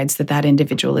decides that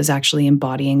individual is actually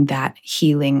embodying that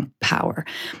healing power.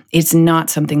 It's not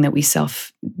something that we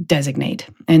self-designate.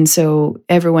 And so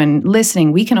everyone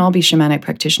listening, we can all be shamanic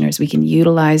practitioners. We can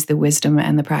utilize the wisdom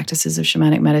and the practices of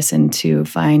shamanic medicine to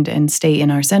find and stay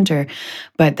in our center.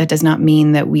 But that does not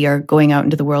mean that we are going out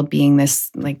into the world being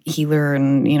this like healer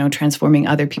and, transforming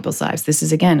other people's lives. This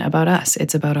is, again, about us.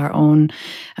 It's about our own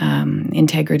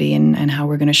integrity and how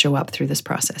we're going to show up through this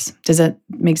process. Does that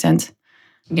make sense?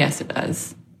 Yes, it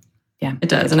does. Yeah, it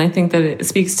does. And I think that it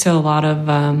speaks to a lot of,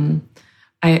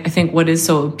 I think what is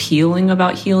so appealing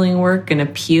about healing work and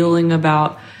appealing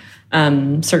about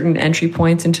certain entry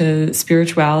points into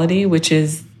spirituality, which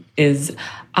is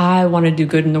I want to do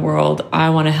good in the world. I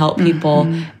want to help people.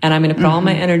 And I'm going to put all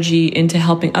my energy into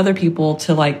helping other people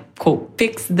to, like, quote,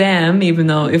 fix them, even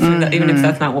if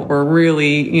that's not what we're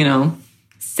really,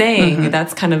 saying.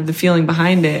 That's kind of the feeling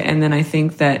behind it. And then I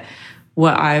think that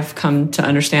what I've come to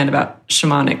understand about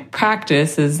shamanic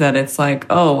practice is that it's like,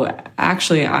 oh,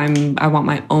 actually, I want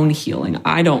my own healing.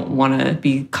 I don't want to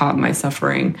be caught in my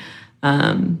suffering.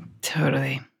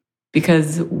 Totally.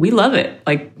 Because we love it.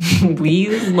 Like,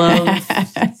 we love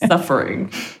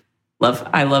suffering.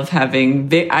 I love having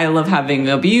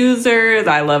abusers.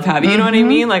 I love having, you know what I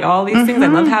mean? Like, all these things. I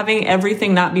love having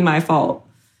everything not be my fault.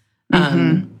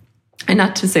 And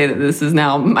not to say that this is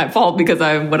now my fault because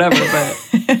I'm whatever,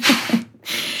 but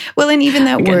well, and even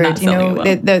that again,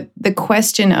 word, the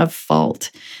question of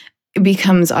fault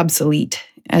becomes obsolete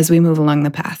as we move along the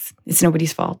path. It's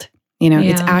nobody's fault.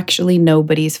 It's actually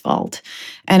nobody's fault.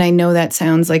 And I know that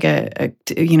sounds like we're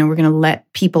going to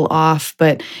let people off,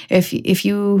 but if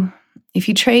you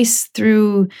trace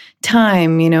through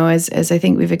time, as I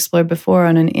think we've explored before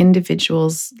on an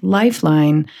individual's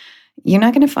lifeline, you're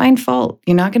not going to find fault.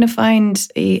 You're not going to find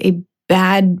a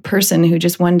bad person who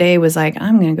just one day was like,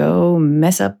 I'm going to go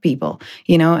mess up people,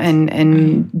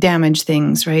 and damage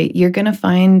things, right? You're going to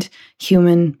find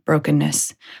human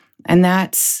brokenness. And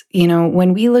that's,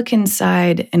 when we look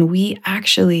inside and we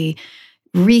actually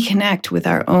reconnect with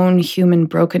our own human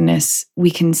brokenness, we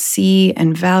can see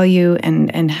and value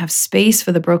and have space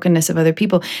for the brokenness of other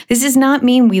people. This does not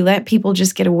mean we let people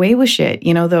just get away with shit,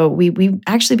 though we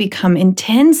actually become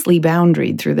intensely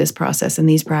boundaried through this process and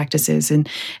these practices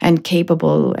and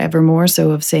capable ever more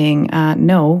so of saying,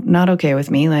 no, not okay with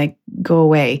me, like go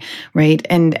away, right?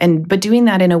 But doing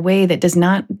that in a way that does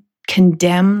not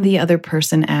condemn the other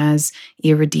person as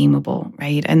irredeemable,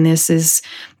 right? And there's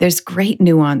great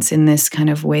nuance in this kind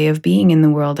of way of being in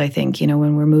the world, I think,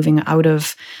 when we're moving out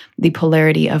of the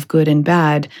polarity of good and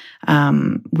bad,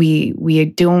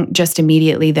 we don't just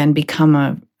immediately then become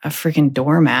a freaking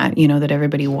doormat, that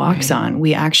everybody walks on.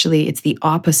 We actually, it's the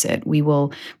opposite. We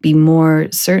will be more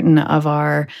certain of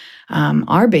our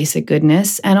basic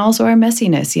goodness and also our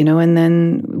messiness, and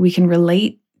then we can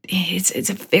relate.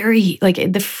 It's a very,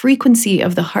 the frequency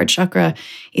of the heart chakra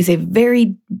is a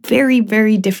very, very,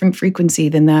 very different frequency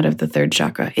than that of the third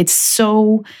chakra. It's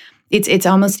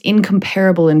almost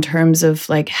incomparable in terms of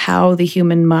how the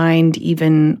human mind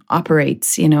even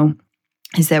operates,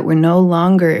 is that we're no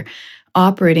longer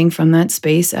operating from that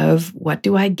space of what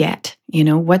do I get,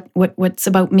 what's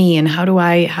about me and how do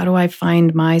I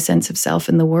find my sense of self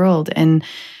in the world. And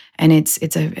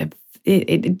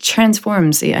it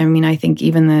transforms. I mean, I think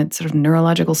even the sort of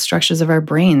neurological structures of our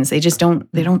brains, they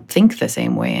don't think the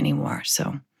same way anymore.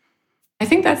 So I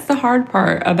think that's the hard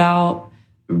part about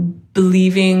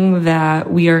believing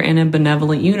that we are in a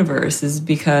benevolent universe, is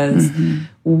because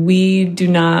we do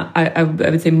not, I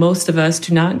would say most of us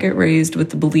do not get raised with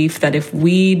the belief that if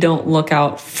we don't look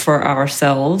out for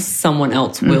ourselves, someone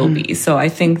else will be. So I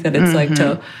think that it's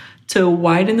to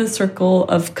widen the circle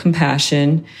of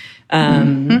compassion,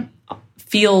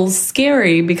 feels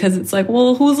scary because it's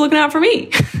well, who's looking out for me?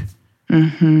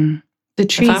 The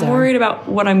trees. If I'm worried about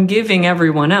what I'm giving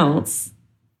everyone else.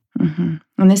 And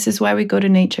this is why we go to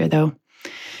nature, though.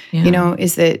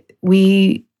 Is that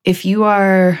if you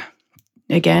are,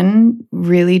 again,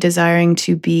 really desiring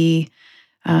to be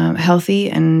healthy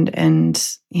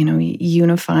and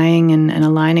unifying and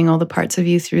aligning all the parts of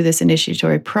you through this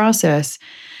initiatory process,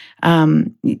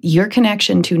 your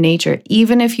connection to nature,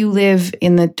 even if you live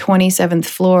in the 27th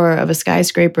floor of a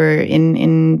skyscraper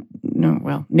in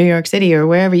New York City or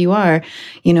wherever you are,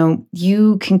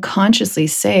 you can consciously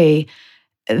say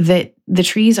that the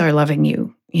trees are loving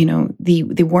you.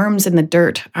 The worms in the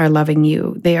dirt are loving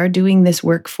you. They are doing this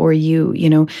work for you. In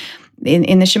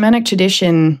the shamanic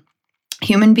tradition,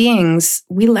 human beings,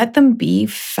 we let them be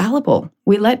fallible.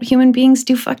 We let human beings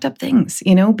do fucked up things,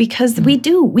 because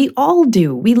we all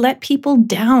do. We let people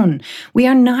down. We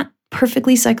are not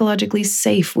perfectly psychologically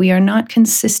safe. We are not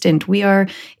consistent. We are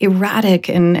erratic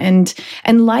and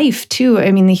life too.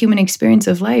 I mean, the human experience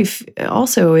of life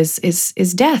also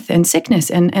is death and sickness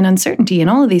and uncertainty and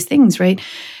all of these things, right?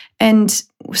 And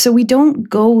so we don't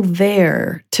go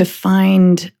there to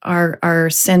find our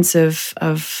sense of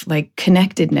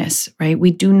connectedness, right?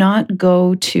 We do not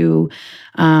go to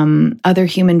other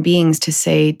human beings to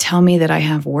say, tell me that I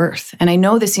have worth. And I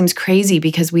know this seems crazy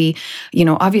because we,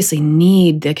 obviously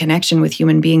need the connection with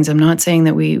human beings. I'm not saying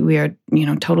that we are,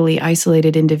 totally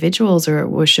isolated individuals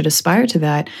or should aspire to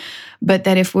that, but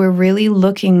that if we're really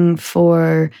looking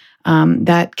for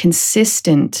that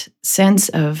consistent sense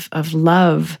of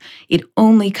love, it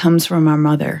only comes from our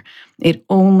mother. It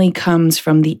only comes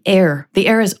from the air. The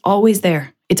air is always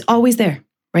there. It's always there,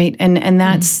 right? And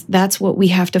that's what we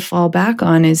have to fall back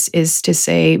on is to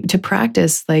say, to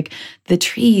practice, the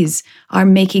trees are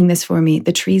making this for me.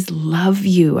 The trees love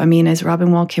you. I mean, as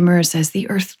Robin Wall Kimmerer says, the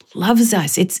earth loves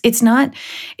us. It's not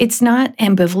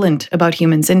ambivalent about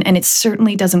humans, and it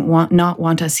certainly doesn't not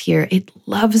want us here. It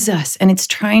loves us, and it's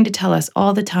trying to tell us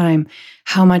all the time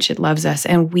how much it loves us.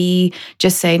 And we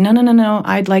just say, no,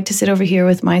 I'd like to sit over here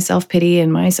with my self-pity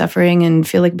and my suffering and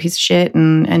feel like a piece of shit.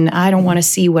 And I don't want to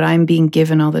see what I'm being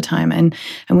given all the time. And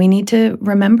we need to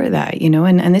remember that,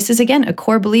 and this is, again, a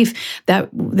core belief that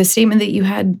the statement that you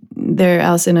had there,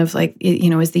 Allison, of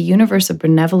is the universe a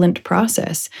benevolent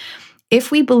process. If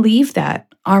we believe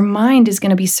that, our mind is going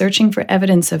to be searching for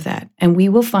evidence of that. And we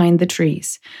will find the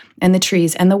trees and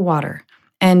the water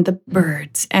and the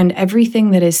birds and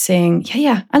everything that is saying,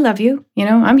 yeah, I love you.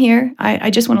 I'm here. I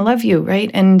just want to love you,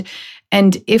 right? And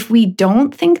if we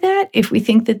don't think that, if we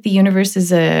think that the universe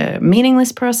is a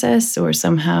meaningless process or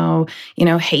somehow,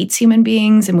 hates human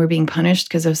beings and we're being punished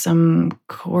because of some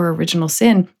core original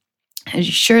sin, you're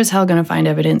sure as hell going to find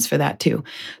evidence for that too.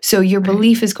 So your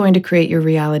belief is going to create your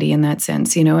reality in that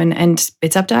sense, and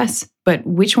it's up to us. But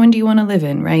which one do you want to live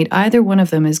in, right? Either one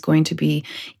of them is going to be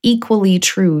equally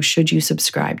true should you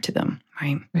subscribe to them,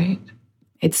 right? Right.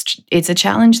 It's a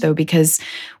challenge though, because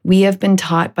we have been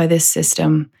taught by this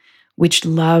system, which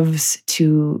loves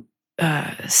to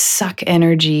suck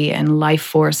energy and life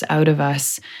force out of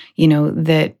us,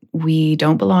 that we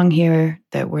don't belong here,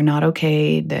 that we're not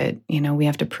okay, that, we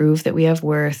have to prove that we have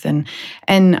worth. And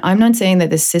I'm not saying that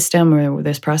this system or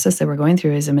this process that we're going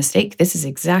through is a mistake. This is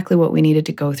exactly what we needed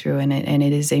to go through. And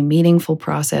it is a meaningful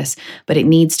process, but it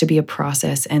needs to be a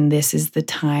process. And this is the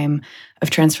time of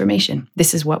transformation.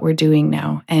 This is what we're doing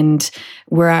now. And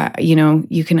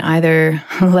you can either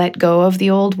let go of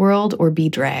the old world or be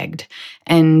dragged.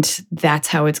 And that's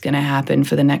how it's going to happen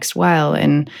for the next while.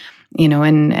 And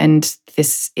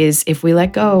this is, if we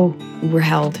let go, we're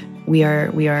held.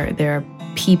 There are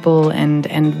people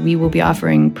and we will be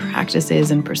offering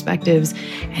practices and perspectives,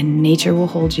 and nature will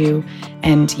hold you.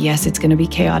 And yes, it's going to be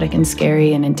chaotic and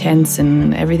scary and intense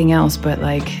and everything else, but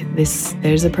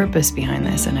there's a purpose behind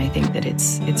this. And I think that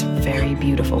it's a very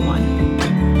beautiful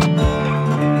one.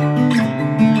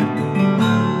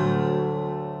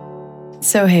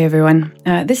 So, hey everyone,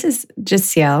 this is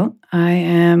just Ciel. I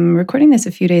am recording this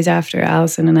a few days after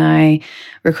Allison and I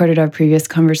recorded our previous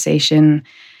conversation.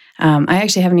 I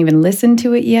actually haven't even listened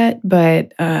to it yet,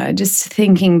 but just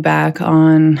thinking back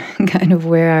on kind of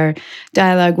where our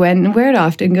dialogue went and where it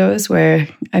often goes,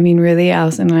 really,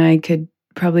 Allison and I could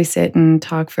probably sit and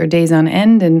talk for days on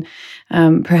end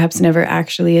and perhaps never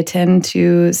actually attend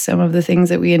to some of the things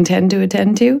that we intend to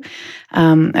attend to.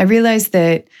 I realized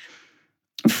that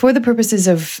for the purposes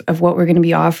of what we're going to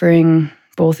be offering,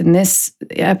 both in this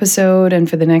episode and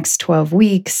for the next 12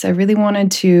 weeks, I really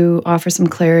wanted to offer some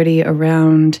clarity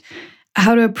around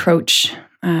how to approach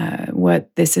what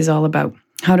this is all about,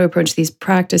 how to approach these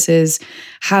practices,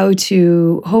 how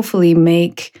to hopefully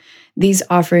make these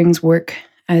offerings work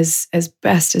as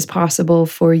best as possible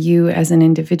for you as an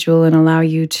individual and allow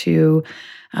you to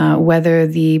weather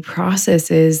the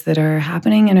processes that are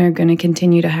happening and are going to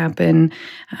continue to happen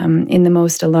in the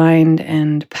most aligned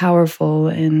and powerful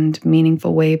and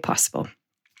meaningful way possible.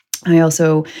 I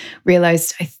also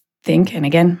realized, I think, and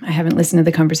again, I haven't listened to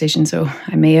the conversation, so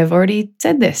I may have already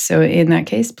said this. So in that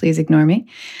case, please ignore me.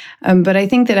 But I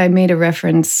think that I made a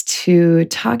reference to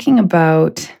talking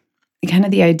about kind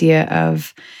of the idea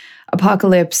of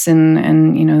apocalypse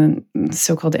and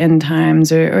so-called end times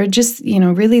or just,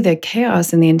 really the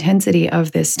chaos and the intensity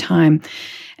of this time.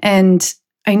 And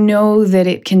I know that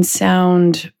it can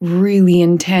sound really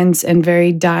intense and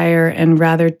very dire and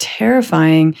rather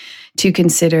terrifying to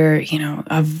consider,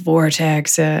 a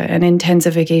vortex, an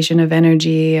intensification of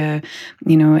energy, a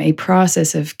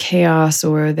process of chaos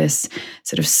or this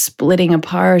sort of splitting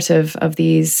apart of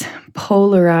these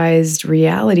polarized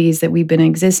realities that we've been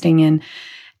existing in.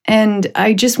 And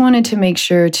I just wanted to make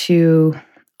sure to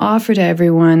offer to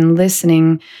everyone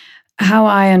listening how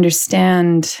I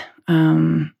understand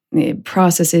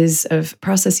processes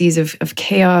of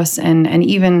chaos and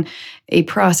even a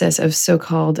process of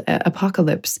so-called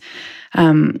apocalypse.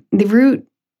 The root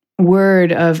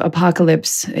word of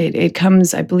apocalypse, it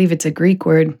comes, I believe it's a Greek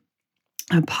word,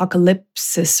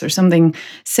 apocalypsis or something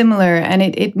similar, and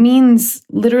it means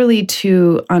literally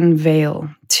to unveil,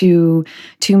 to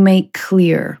make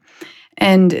clear.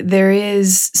 And there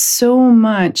is so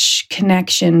much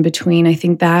connection between, I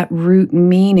think, that root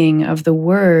meaning of the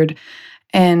word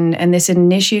and this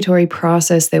initiatory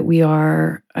process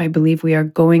that I believe we are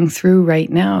going through right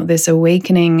now, this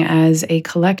awakening as a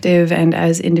collective and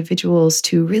as individuals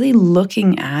to really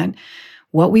looking at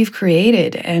what we've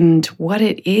created and what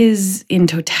it is in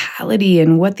totality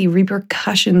and what the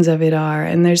repercussions of it are.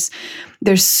 And there's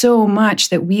so much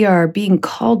that we are being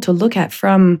called to look at,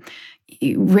 from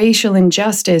racial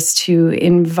injustice to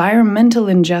environmental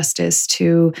injustice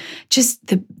to just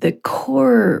the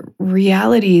core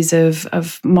realities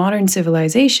of modern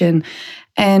civilization.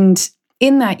 And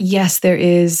in that, yes, there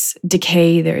is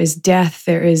decay, there is death,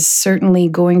 there is certainly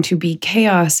going to be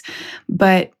chaos,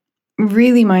 but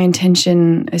really my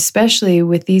intention, especially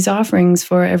with these offerings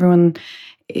for everyone,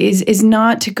 is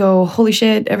not to go, holy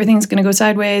shit, everything's going to go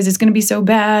sideways, it's going to be so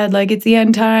bad, like it's the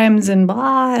end times and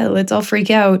blah, let's all freak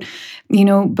out,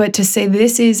 but to say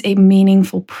this is a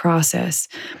meaningful process.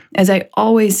 As I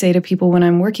always say to people when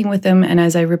I'm working with them, and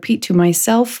as I repeat to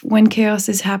myself when chaos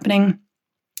is happening,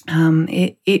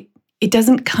 it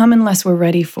doesn't come unless we're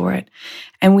ready for it.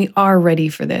 And we are ready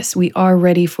for this. We are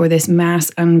ready for this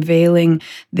mass unveiling,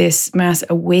 this mass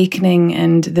awakening,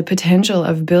 and the potential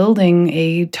of building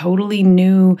a totally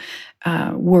new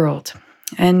world.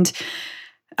 And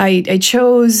I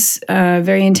chose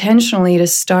very intentionally to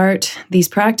start these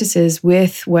practices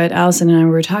with what Allison and I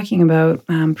were talking about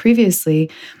previously,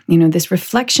 this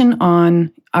reflection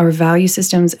on our value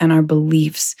systems and our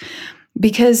beliefs.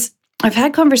 Because I've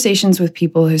had conversations with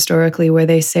people historically where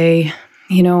they say,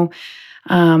 I'm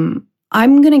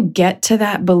going to get to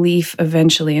that belief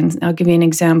eventually. And I'll give you an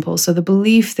example. So the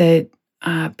belief that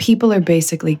people are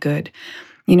basically good.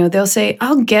 They'll say,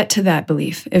 I'll get to that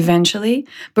belief eventually,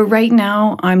 but right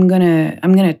now I'm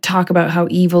gonna talk about how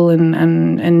evil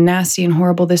and nasty and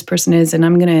horrible this person is, and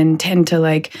I'm gonna intend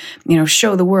to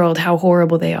show the world how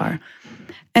horrible they are.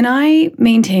 And I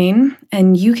maintain,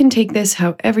 and you can take this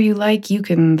however you like, you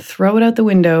can throw it out the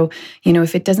window,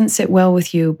 if it doesn't sit well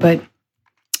with you, but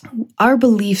our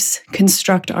beliefs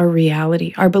construct our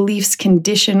reality. Our beliefs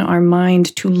condition our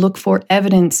mind to look for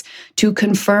evidence to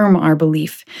confirm our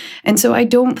belief. And so I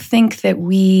don't think that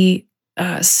we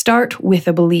start with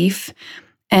a belief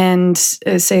and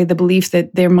say the belief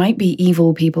that there might be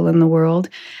evil people in the world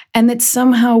and that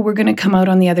somehow we're going to come out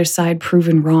on the other side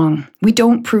proven wrong. We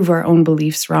don't prove our own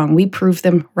beliefs wrong. We prove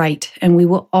them right. And we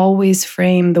will always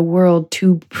frame the world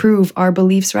to prove our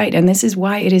beliefs right. And this is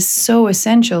why it is so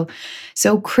essential,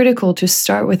 so critical to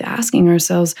start with asking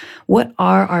ourselves, what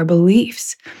are our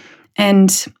beliefs?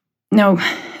 And no,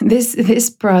 this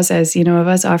process, of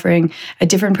us offering a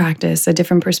different practice, a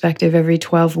different perspective every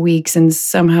 12 weeks and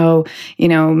somehow,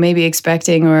 maybe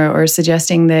expecting or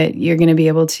suggesting that you're going to be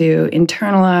able to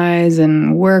internalize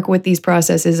and work with these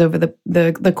processes over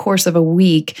the course of a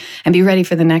week and be ready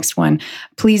for the next one.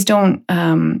 Please don't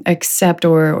accept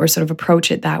or sort of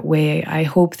approach it that way. I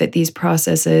hope that these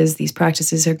processes, these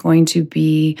practices are going to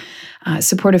be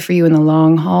supportive for you in the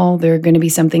long haul. They're going to be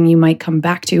something you might come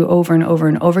back to over and over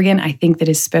and over again. I think that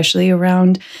especially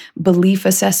around belief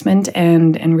assessment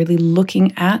and really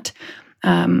looking at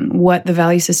what the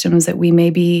value systems that we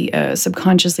may be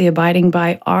subconsciously abiding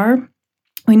by are,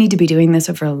 we need to be doing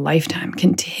this over a lifetime,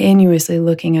 continuously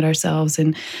looking at ourselves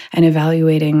and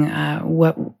evaluating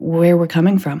where we're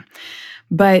coming from.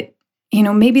 But,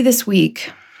 maybe this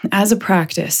week, as a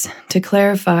practice, to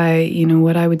clarify,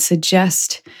 what I would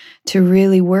suggest to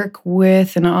really work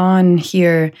with and on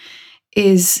here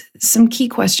is some key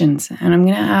questions. And I'm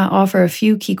going to offer a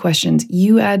few key questions.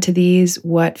 You add to these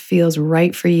what feels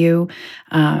right for you.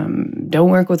 Don't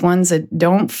work with ones that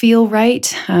don't feel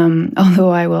right, although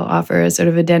I will offer a sort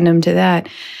of addendum to that.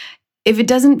 If it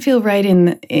doesn't feel right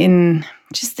in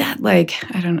just that, I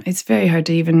don't know, it's very hard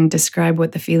to even describe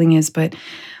what the feeling is, but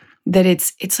that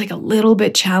it's like a little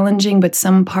bit challenging, but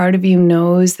some part of you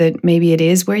knows that maybe it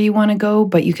is where you want to go,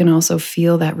 but you can also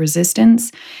feel that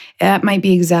resistance. That might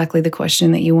be exactly the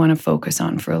question that you want to focus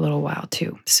on for a little while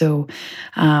too. So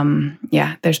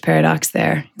there's paradox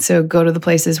there. So go to the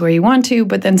places where you want to,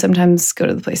 but then sometimes go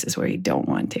to the places where you don't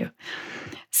want to.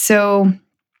 So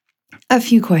a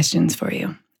few questions for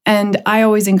you. And I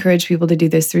always encourage people to do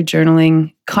this through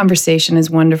journaling. Conversation is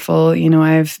wonderful.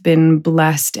 I've been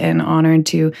blessed and honored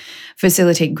to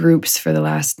facilitate groups for the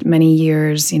last many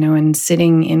years, and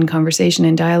sitting in conversation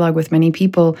and dialogue with many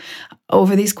people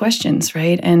over these questions,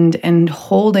 right? And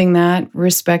holding that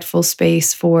respectful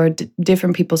space for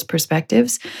different people's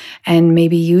perspectives and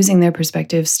maybe using their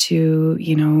perspectives to,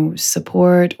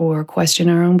 support or question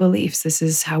our own beliefs. This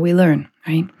is how we learn,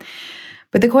 right?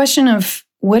 But the question of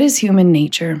what is human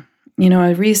nature?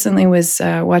 I recently was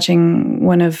watching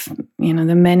one of,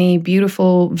 the many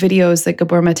beautiful videos that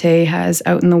Gabor Mate has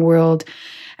out in the world.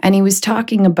 And he was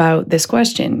talking about this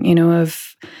question,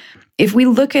 of if we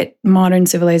look at modern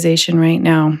civilization right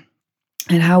now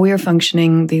and how we are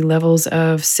functioning, the levels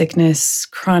of sickness,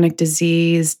 chronic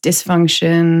disease,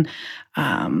 dysfunction,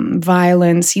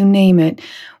 violence, you name it,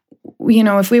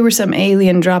 if we were some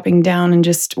alien dropping down and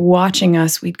just watching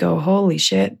us, we'd go, holy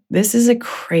shit, this is a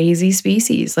crazy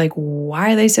species.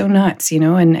 Why are they so nuts,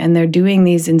 And they're doing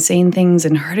these insane things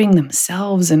and hurting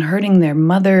themselves and hurting their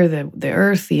mother, the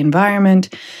earth, the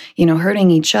environment,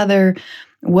 hurting each other.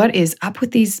 What is up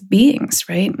with these beings,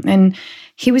 right? And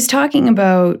he was talking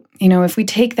about, if we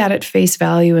take that at face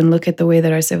value and look at the way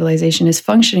that our civilization is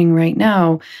functioning right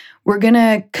now, we're going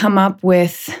to come up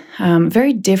with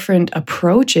very different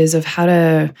approaches of how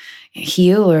to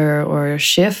heal or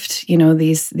shift,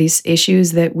 these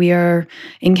issues that we are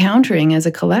encountering as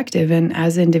a collective and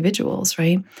as individuals,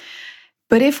 right?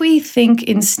 But if we think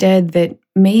instead that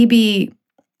maybe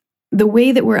the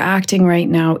way that we're acting right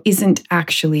now isn't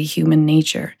actually human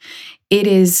nature, it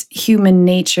is human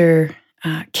nature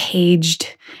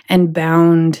caged and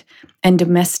bound and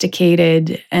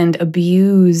domesticated and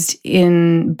abused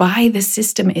by the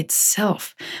system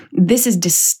itself. This is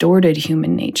distorted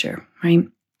human nature, right?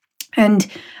 And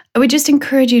I would just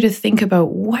encourage you to think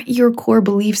about what your core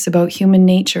beliefs about human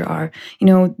nature are.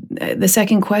 The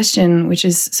second question, which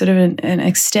is sort of an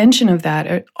extension of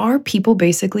that, are people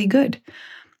basically good?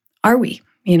 Are we?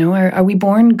 Are we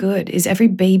born good? Is every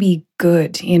baby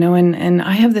good? And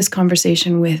I have this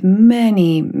conversation with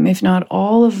many, if not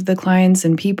all of the clients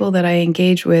and people that I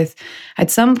engage with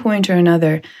at some point or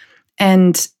another.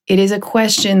 And it is a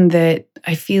question that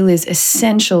I feel is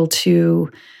essential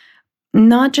to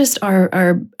not just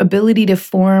our ability to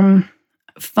form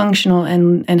functional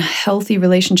and healthy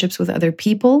relationships with other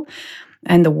people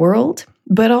and the world,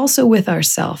 but also with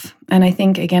ourselves. And I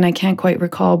think, again, I can't quite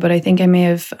recall, but I think I may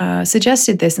have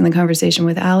suggested this in the conversation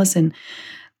with Allison,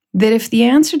 that if the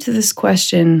answer to this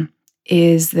question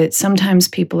is that sometimes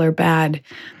people are bad,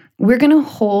 we're going to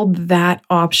hold that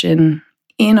option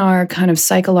in our kind of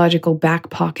psychological back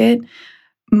pocket,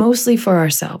 mostly for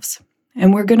ourselves.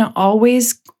 And we're going to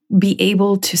always be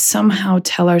able to somehow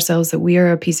tell ourselves that we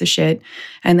are a piece of shit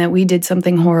and that we did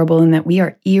something horrible and that we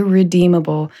are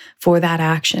irredeemable for that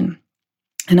action.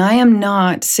 And I am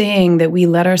not saying that we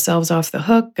let ourselves off the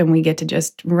hook and we get to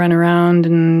just run around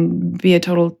and be a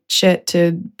total shit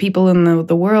to people in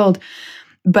the world.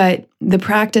 But the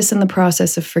practice and the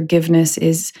process of forgiveness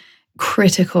is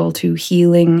critical to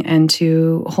healing and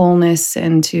to wholeness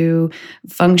and to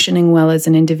functioning well as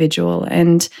an individual.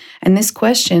 And this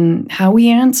question, how we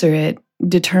answer it,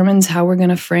 determines how we're going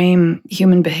to frame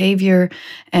human behavior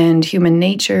and human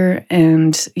nature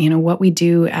and what we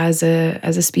do as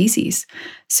a species.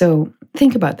 So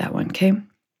think about that one, okay?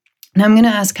 Now I'm going to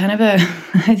ask kind of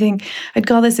I think I'd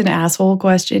call this an asshole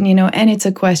question, and it's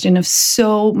a question of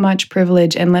so much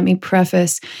privilege. And let me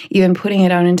preface, even putting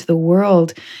it out into the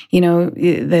world,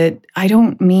 that I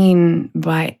don't mean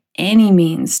by any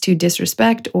means to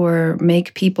disrespect or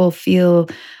make people feel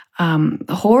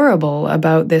horrible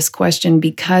about this question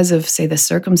because of, say, the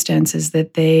circumstances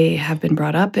that they have been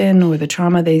brought up in or the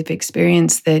trauma they've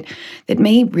experienced that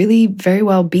may really very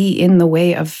well be in the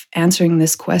way of answering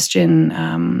this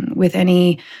question with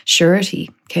any surety,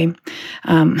 okay?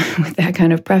 With that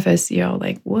kind of preface,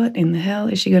 like, what in the hell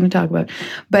is she going to talk about?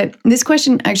 But this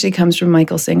question actually comes from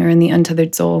Michael Singer in The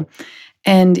Untethered Soul.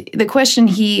 And the question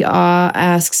he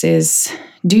asks is,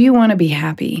 do you want to be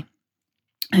happy?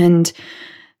 And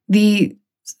the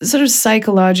sort of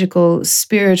psychological,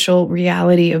 spiritual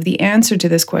reality of the answer to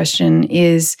this question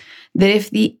is that if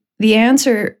the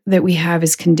answer that we have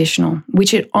is conditional,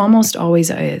 which it almost always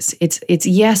is, it's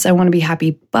yes, I want to be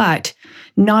happy, but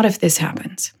not if this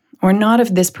happens, or not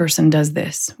if this person does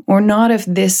this, or not if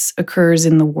this occurs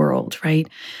in the world, right?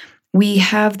 We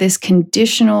have this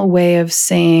conditional way of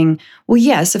saying, well,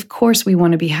 yes, of course we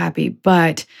want to be happy,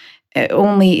 but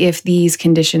only if these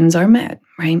conditions are met,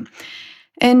 right?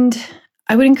 And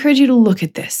I would encourage you to look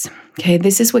at this. Okay,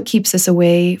 this is what keeps us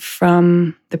away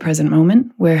from the present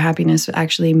moment, where happiness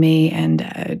actually may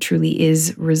and truly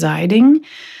is residing.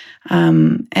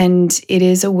 And it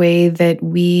is a way that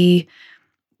we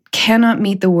cannot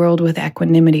meet the world with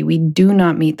equanimity. We do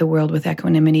not meet the world with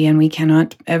equanimity, and we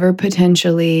cannot ever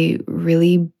potentially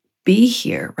really be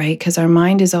here, right? Because our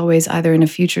mind is always either in a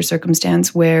future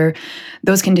circumstance where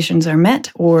those conditions are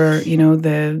met, or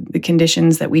the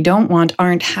conditions that we don't want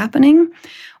aren't happening,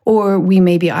 or we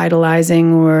may be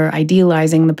idolizing or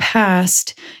idealizing the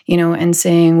past, and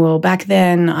saying, well, back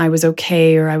then I was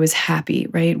okay or I was happy,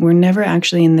 right? We're never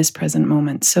actually in this present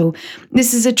moment. So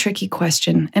this is a tricky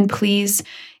question. And please,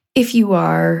 if you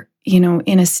are,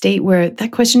 in a state where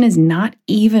that question is not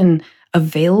even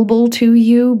available to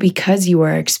you because you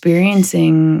are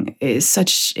experiencing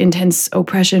such intense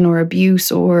oppression or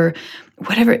abuse or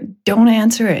whatever, don't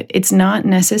answer it. It's not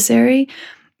necessary,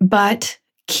 but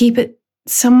keep it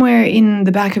somewhere in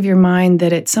the back of your mind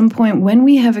that at some point when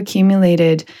we have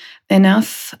accumulated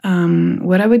enough,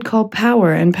 what I would call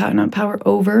power, and not power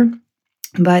over,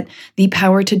 but the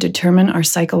power to determine our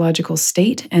psychological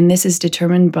state. And this is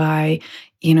determined by,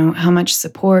 how much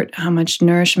support, how much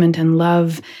nourishment and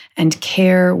love and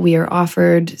care we are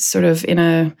offered, sort of in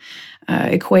a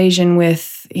equation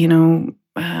with,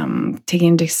 taking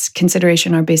into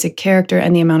consideration our basic character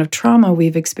and the amount of trauma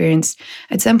we've experienced.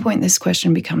 At some point, this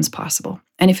question becomes possible.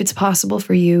 And if it's possible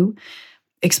for you,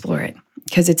 explore it,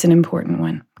 because it's an important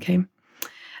one, okay?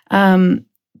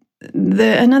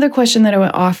 Another question that I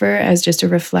would offer as just a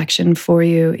reflection for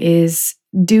you is,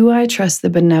 do I trust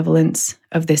the benevolence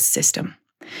of this system?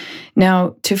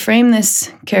 Now, to frame this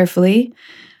carefully,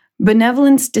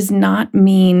 Benevolence does not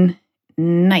mean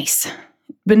nice.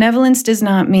 Benevolence does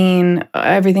not mean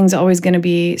everything's always going to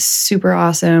be super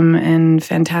awesome and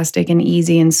fantastic and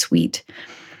easy and sweet.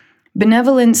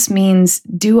 Benevolence means,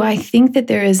 do I think that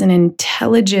there is an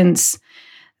intelligence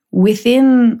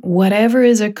within whatever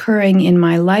is occurring in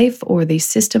my life or the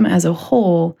system as a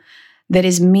whole that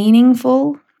is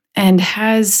meaningful and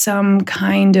has some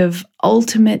kind of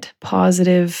ultimate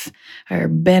positive or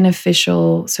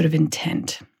beneficial sort of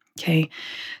intent? Okay,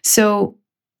 so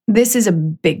this is a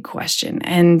big question.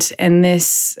 And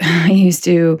this, I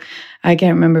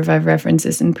can't remember if I've referenced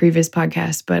this in previous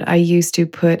podcasts, but I used to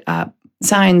put up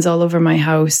signs all over my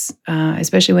house,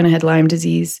 especially when I had Lyme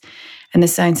disease. And the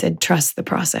sign said, trust the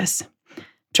process,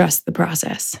 trust the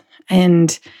process.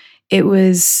 And it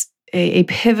was a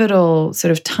pivotal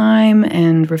sort of time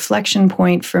and reflection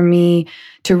point for me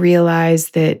to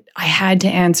realize that I had to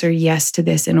answer yes to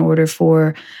this in order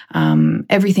for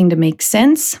everything to make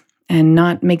sense. And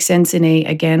not make sense in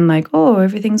again, like, oh,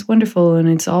 everything's wonderful and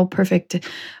it's all perfect,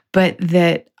 but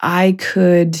that I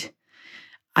could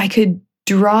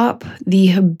drop the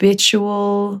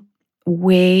habitual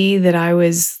way that I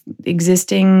was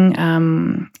existing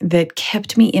that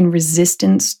kept me in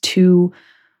resistance to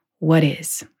what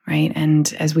is, right?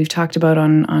 And as we've talked about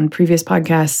on previous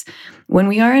podcasts, when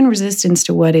we are in resistance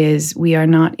to what is, we are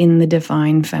not in the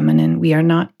divine feminine. We are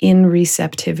not in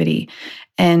receptivity.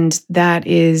 And that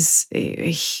is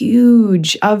a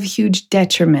huge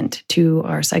detriment to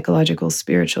our psychological,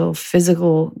 spiritual,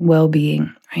 physical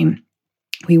well-being, right?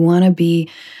 We want to be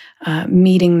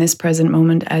meeting this present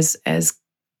moment as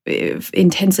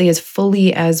intensely, as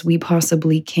fully as we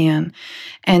possibly can.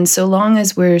 And so long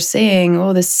as we're saying,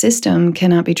 oh, the system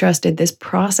cannot be trusted, this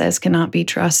process cannot be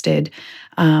trusted,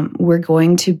 we're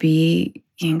going to be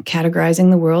categorizing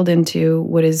the world into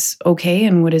what is okay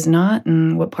and what is not,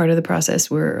 and what part of the process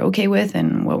we're okay with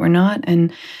and what we're not.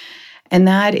 And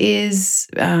that is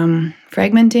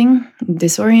fragmenting,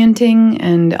 disorienting,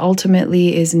 and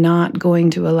ultimately is not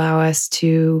going to allow us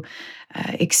to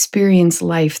experience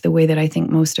life the way that I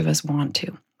think most of us want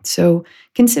to. So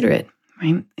consider it,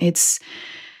 right? It's,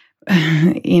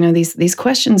 these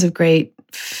questions of great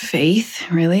faith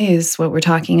really is what we're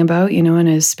talking about, in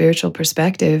a spiritual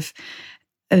perspective.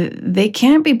 They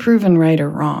can't be proven right or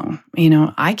wrong.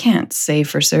 I can't say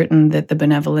for certain that the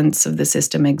benevolence of the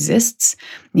system exists.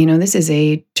 This is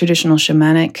a traditional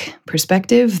shamanic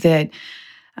perspective that,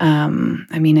 in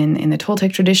the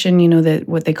Toltec tradition, that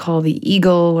what they call the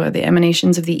eagle or the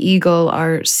emanations of the eagle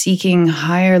are seeking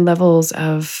higher levels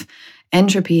of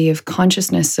entropy, of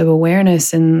consciousness, of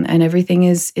awareness, and everything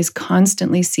is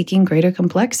constantly seeking greater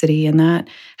complexity, and that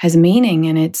has meaning,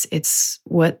 and it's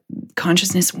what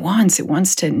consciousness wants. It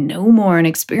wants to know more and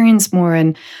experience more,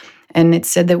 and it's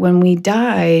said that when we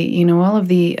die, all of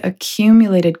the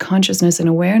accumulated consciousness and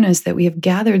awareness that we have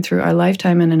gathered through our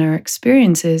lifetime and in our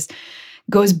experiences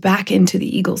goes back into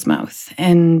the eagle's mouth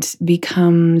and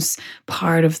becomes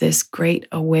part of this great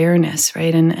awareness,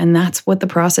 right? And that's what the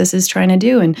process is trying to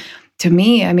do. And to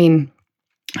me, I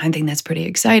think that's pretty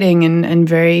exciting and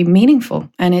very meaningful.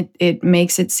 And it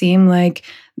makes it seem like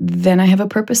then I have a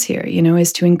purpose here,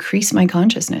 is to increase my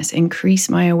consciousness, increase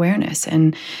my awareness.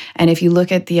 And if you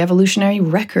look at the evolutionary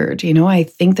record, I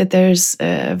think that there's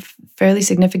a fairly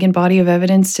significant body of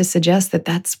evidence to suggest that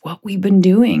that's what we've been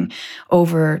doing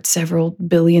over several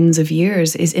billions of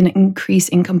years, is an increase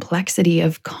in complexity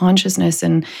of consciousness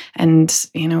and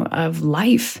of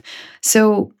life.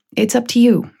 So it's up to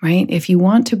you, right? If you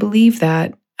want to believe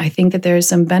that, I think that there is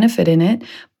some benefit in it,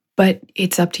 but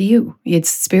it's up to you. It's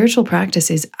spiritual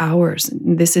practice is ours.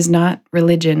 This is not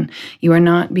religion. You are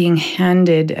not being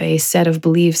handed a set of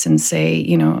beliefs and say,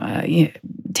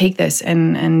 take this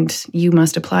and you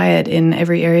must apply it in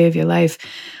every area of your life.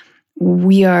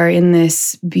 We are in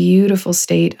this beautiful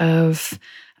state of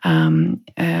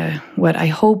what I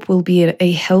hope will be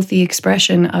a healthy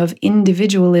expression of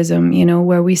individualism,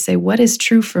 where we say, what is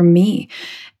true for me?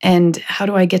 And how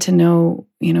do I get to know,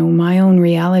 my own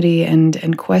reality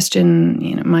and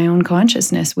question, my own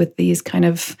consciousness with these kind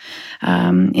of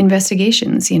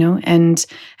investigations, and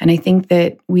I think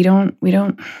that we don't,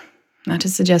 not to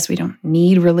suggest we don't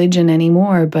need religion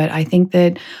anymore, but I think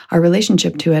that our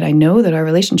relationship to it, I know that our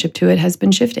relationship to it has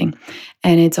been shifting,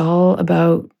 and it's all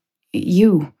about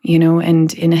you,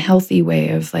 and in a healthy way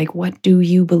of like, what do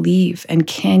you believe? And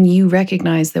can you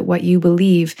recognize that what you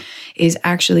believe is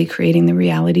actually creating the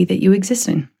reality that you exist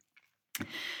in?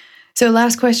 So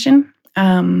last question,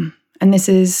 and this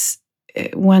is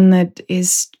one that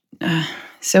is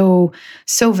so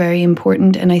very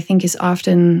important, and I think is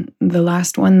often the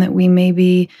last one that we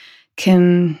maybe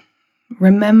can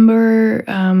remember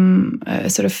a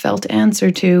sort of felt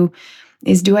answer to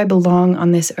is, do I belong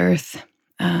on this earth?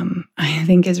 I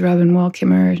think, as Robin Wall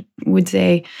Kimmerer would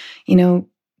say,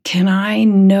 can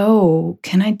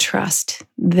I trust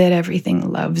that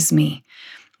everything loves me,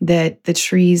 that the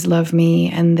trees love me,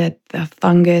 and that the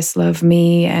fungus love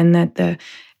me, and that the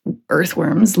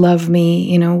earthworms love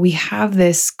me? We have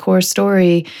this core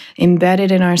story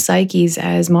embedded in our psyches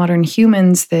as modern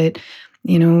humans that,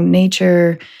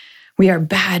 nature, we are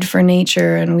bad for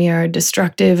nature and we are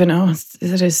destructive. And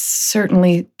that is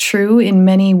certainly true in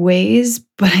many ways.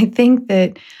 But I think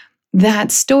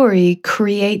that story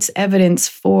creates evidence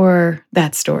for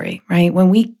that story, right? When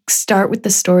we start with the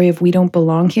story of we don't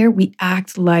belong here, we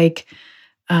act like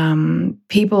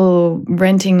people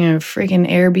renting a freaking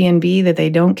Airbnb that they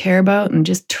don't care about and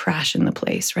just trashing the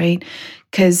place, right?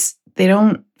 Because they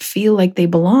don't feel like they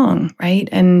belong, right?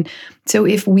 And so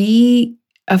if we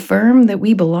affirm that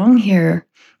we belong here,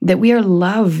 that we are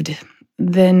loved,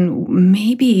 then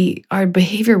maybe our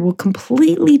behavior will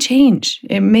completely change.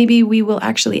 And maybe we will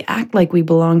actually act like we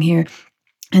belong here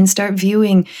and start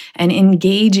viewing and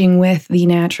engaging with the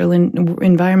natural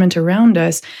environment around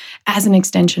us as an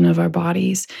extension of our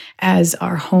bodies, as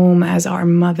our home, as our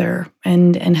mother,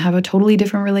 and have a totally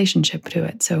different relationship to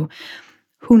it. So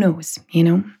who knows,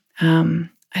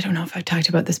 I don't know if I've talked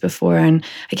about this before, and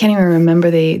I can't even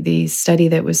remember the study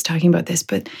that was talking about this,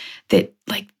 but that,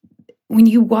 like, when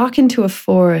you walk into a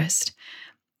forest,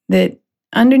 that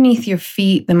underneath your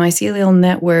feet, the mycelial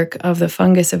network of the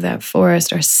fungus of that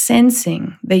forest are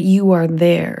sensing that you are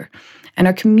there and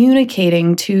are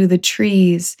communicating to the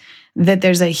trees that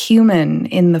there's a human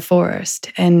in the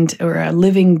forest or a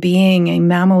living being, a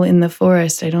mammal in the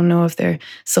forest. I don't know if they're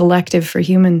selective for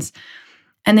humans.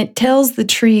 And it tells the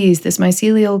trees, this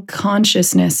mycelial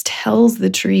consciousness tells the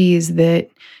trees that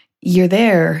you're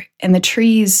there, and the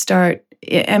trees start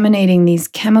emanating these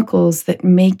chemicals that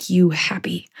make you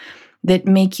happy, that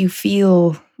make you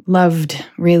feel loved,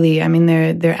 really. I mean,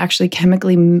 they're actually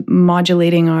chemically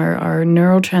modulating our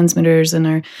neurotransmitters and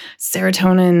our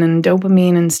serotonin and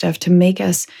dopamine and stuff to make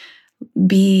us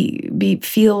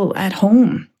feel at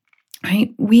home.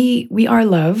 Right? We are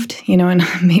loved, and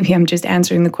maybe I'm just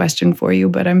answering the question for you,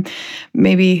 but I'm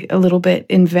maybe a little bit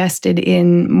invested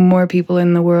in more people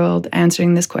in the world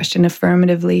answering this question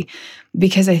affirmatively,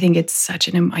 because I think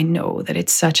I know that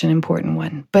it's such an important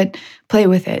one. But play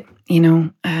with it,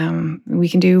 we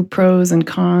can do pros and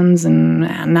cons and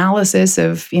analysis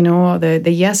of,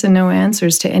 the yes and no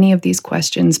answers to any of these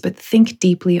questions, but think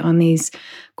deeply on these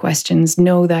questions.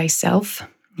 Know thyself.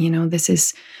 This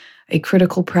is a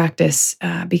critical practice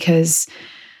because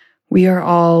we are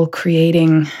all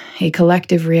creating a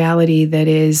collective reality that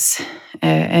is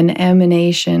an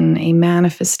emanation, a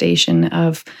manifestation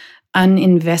of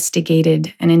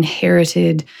uninvestigated and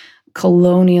inherited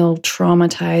colonial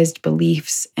traumatized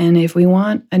beliefs. And if we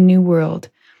want a new world,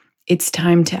 it's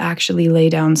time to actually lay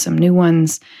down some new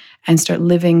ones and start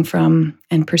living from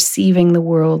and perceiving the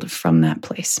world from that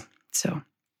place. So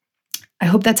I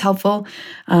hope that's helpful.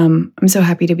 I'm so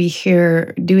happy to be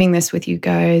here doing this with you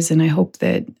guys, and I hope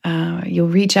that you'll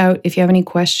reach out if you have any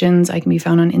questions. I can be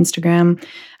found on Instagram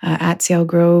at Ciel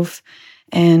Grove,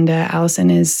 and Allison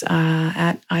is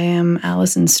at I am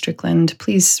Allison Strickland.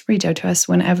 Please reach out to us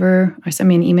whenever, or send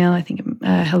me an email. I think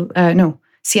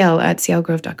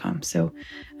ciel@cielgrove.com. So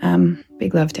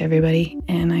big love to everybody,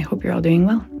 and I hope you're all doing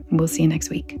well. We'll see you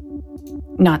next week.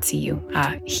 Not see you.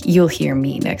 You'll hear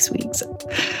me next week. So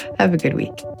have a good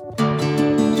week.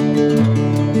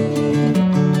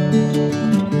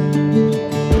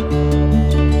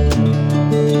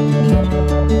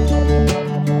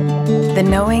 The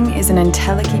Knowing is an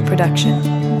Entelechy production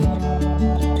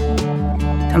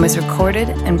and was recorded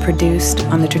and produced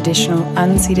on the traditional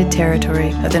unceded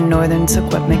territory of the Northern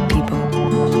Secwepemc people.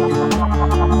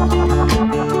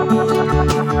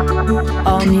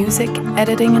 All music,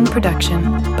 editing, and production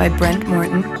by Brent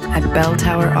Morton at Bell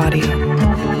Tower Audio.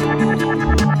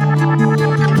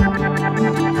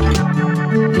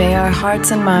 May our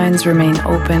hearts and minds remain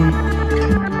open.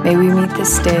 May we meet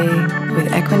this day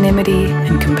with equanimity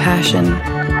and compassion.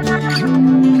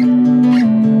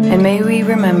 And may we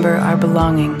remember our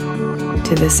belonging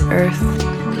to this earth,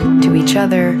 to each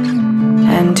other,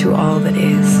 and to all that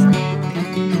is.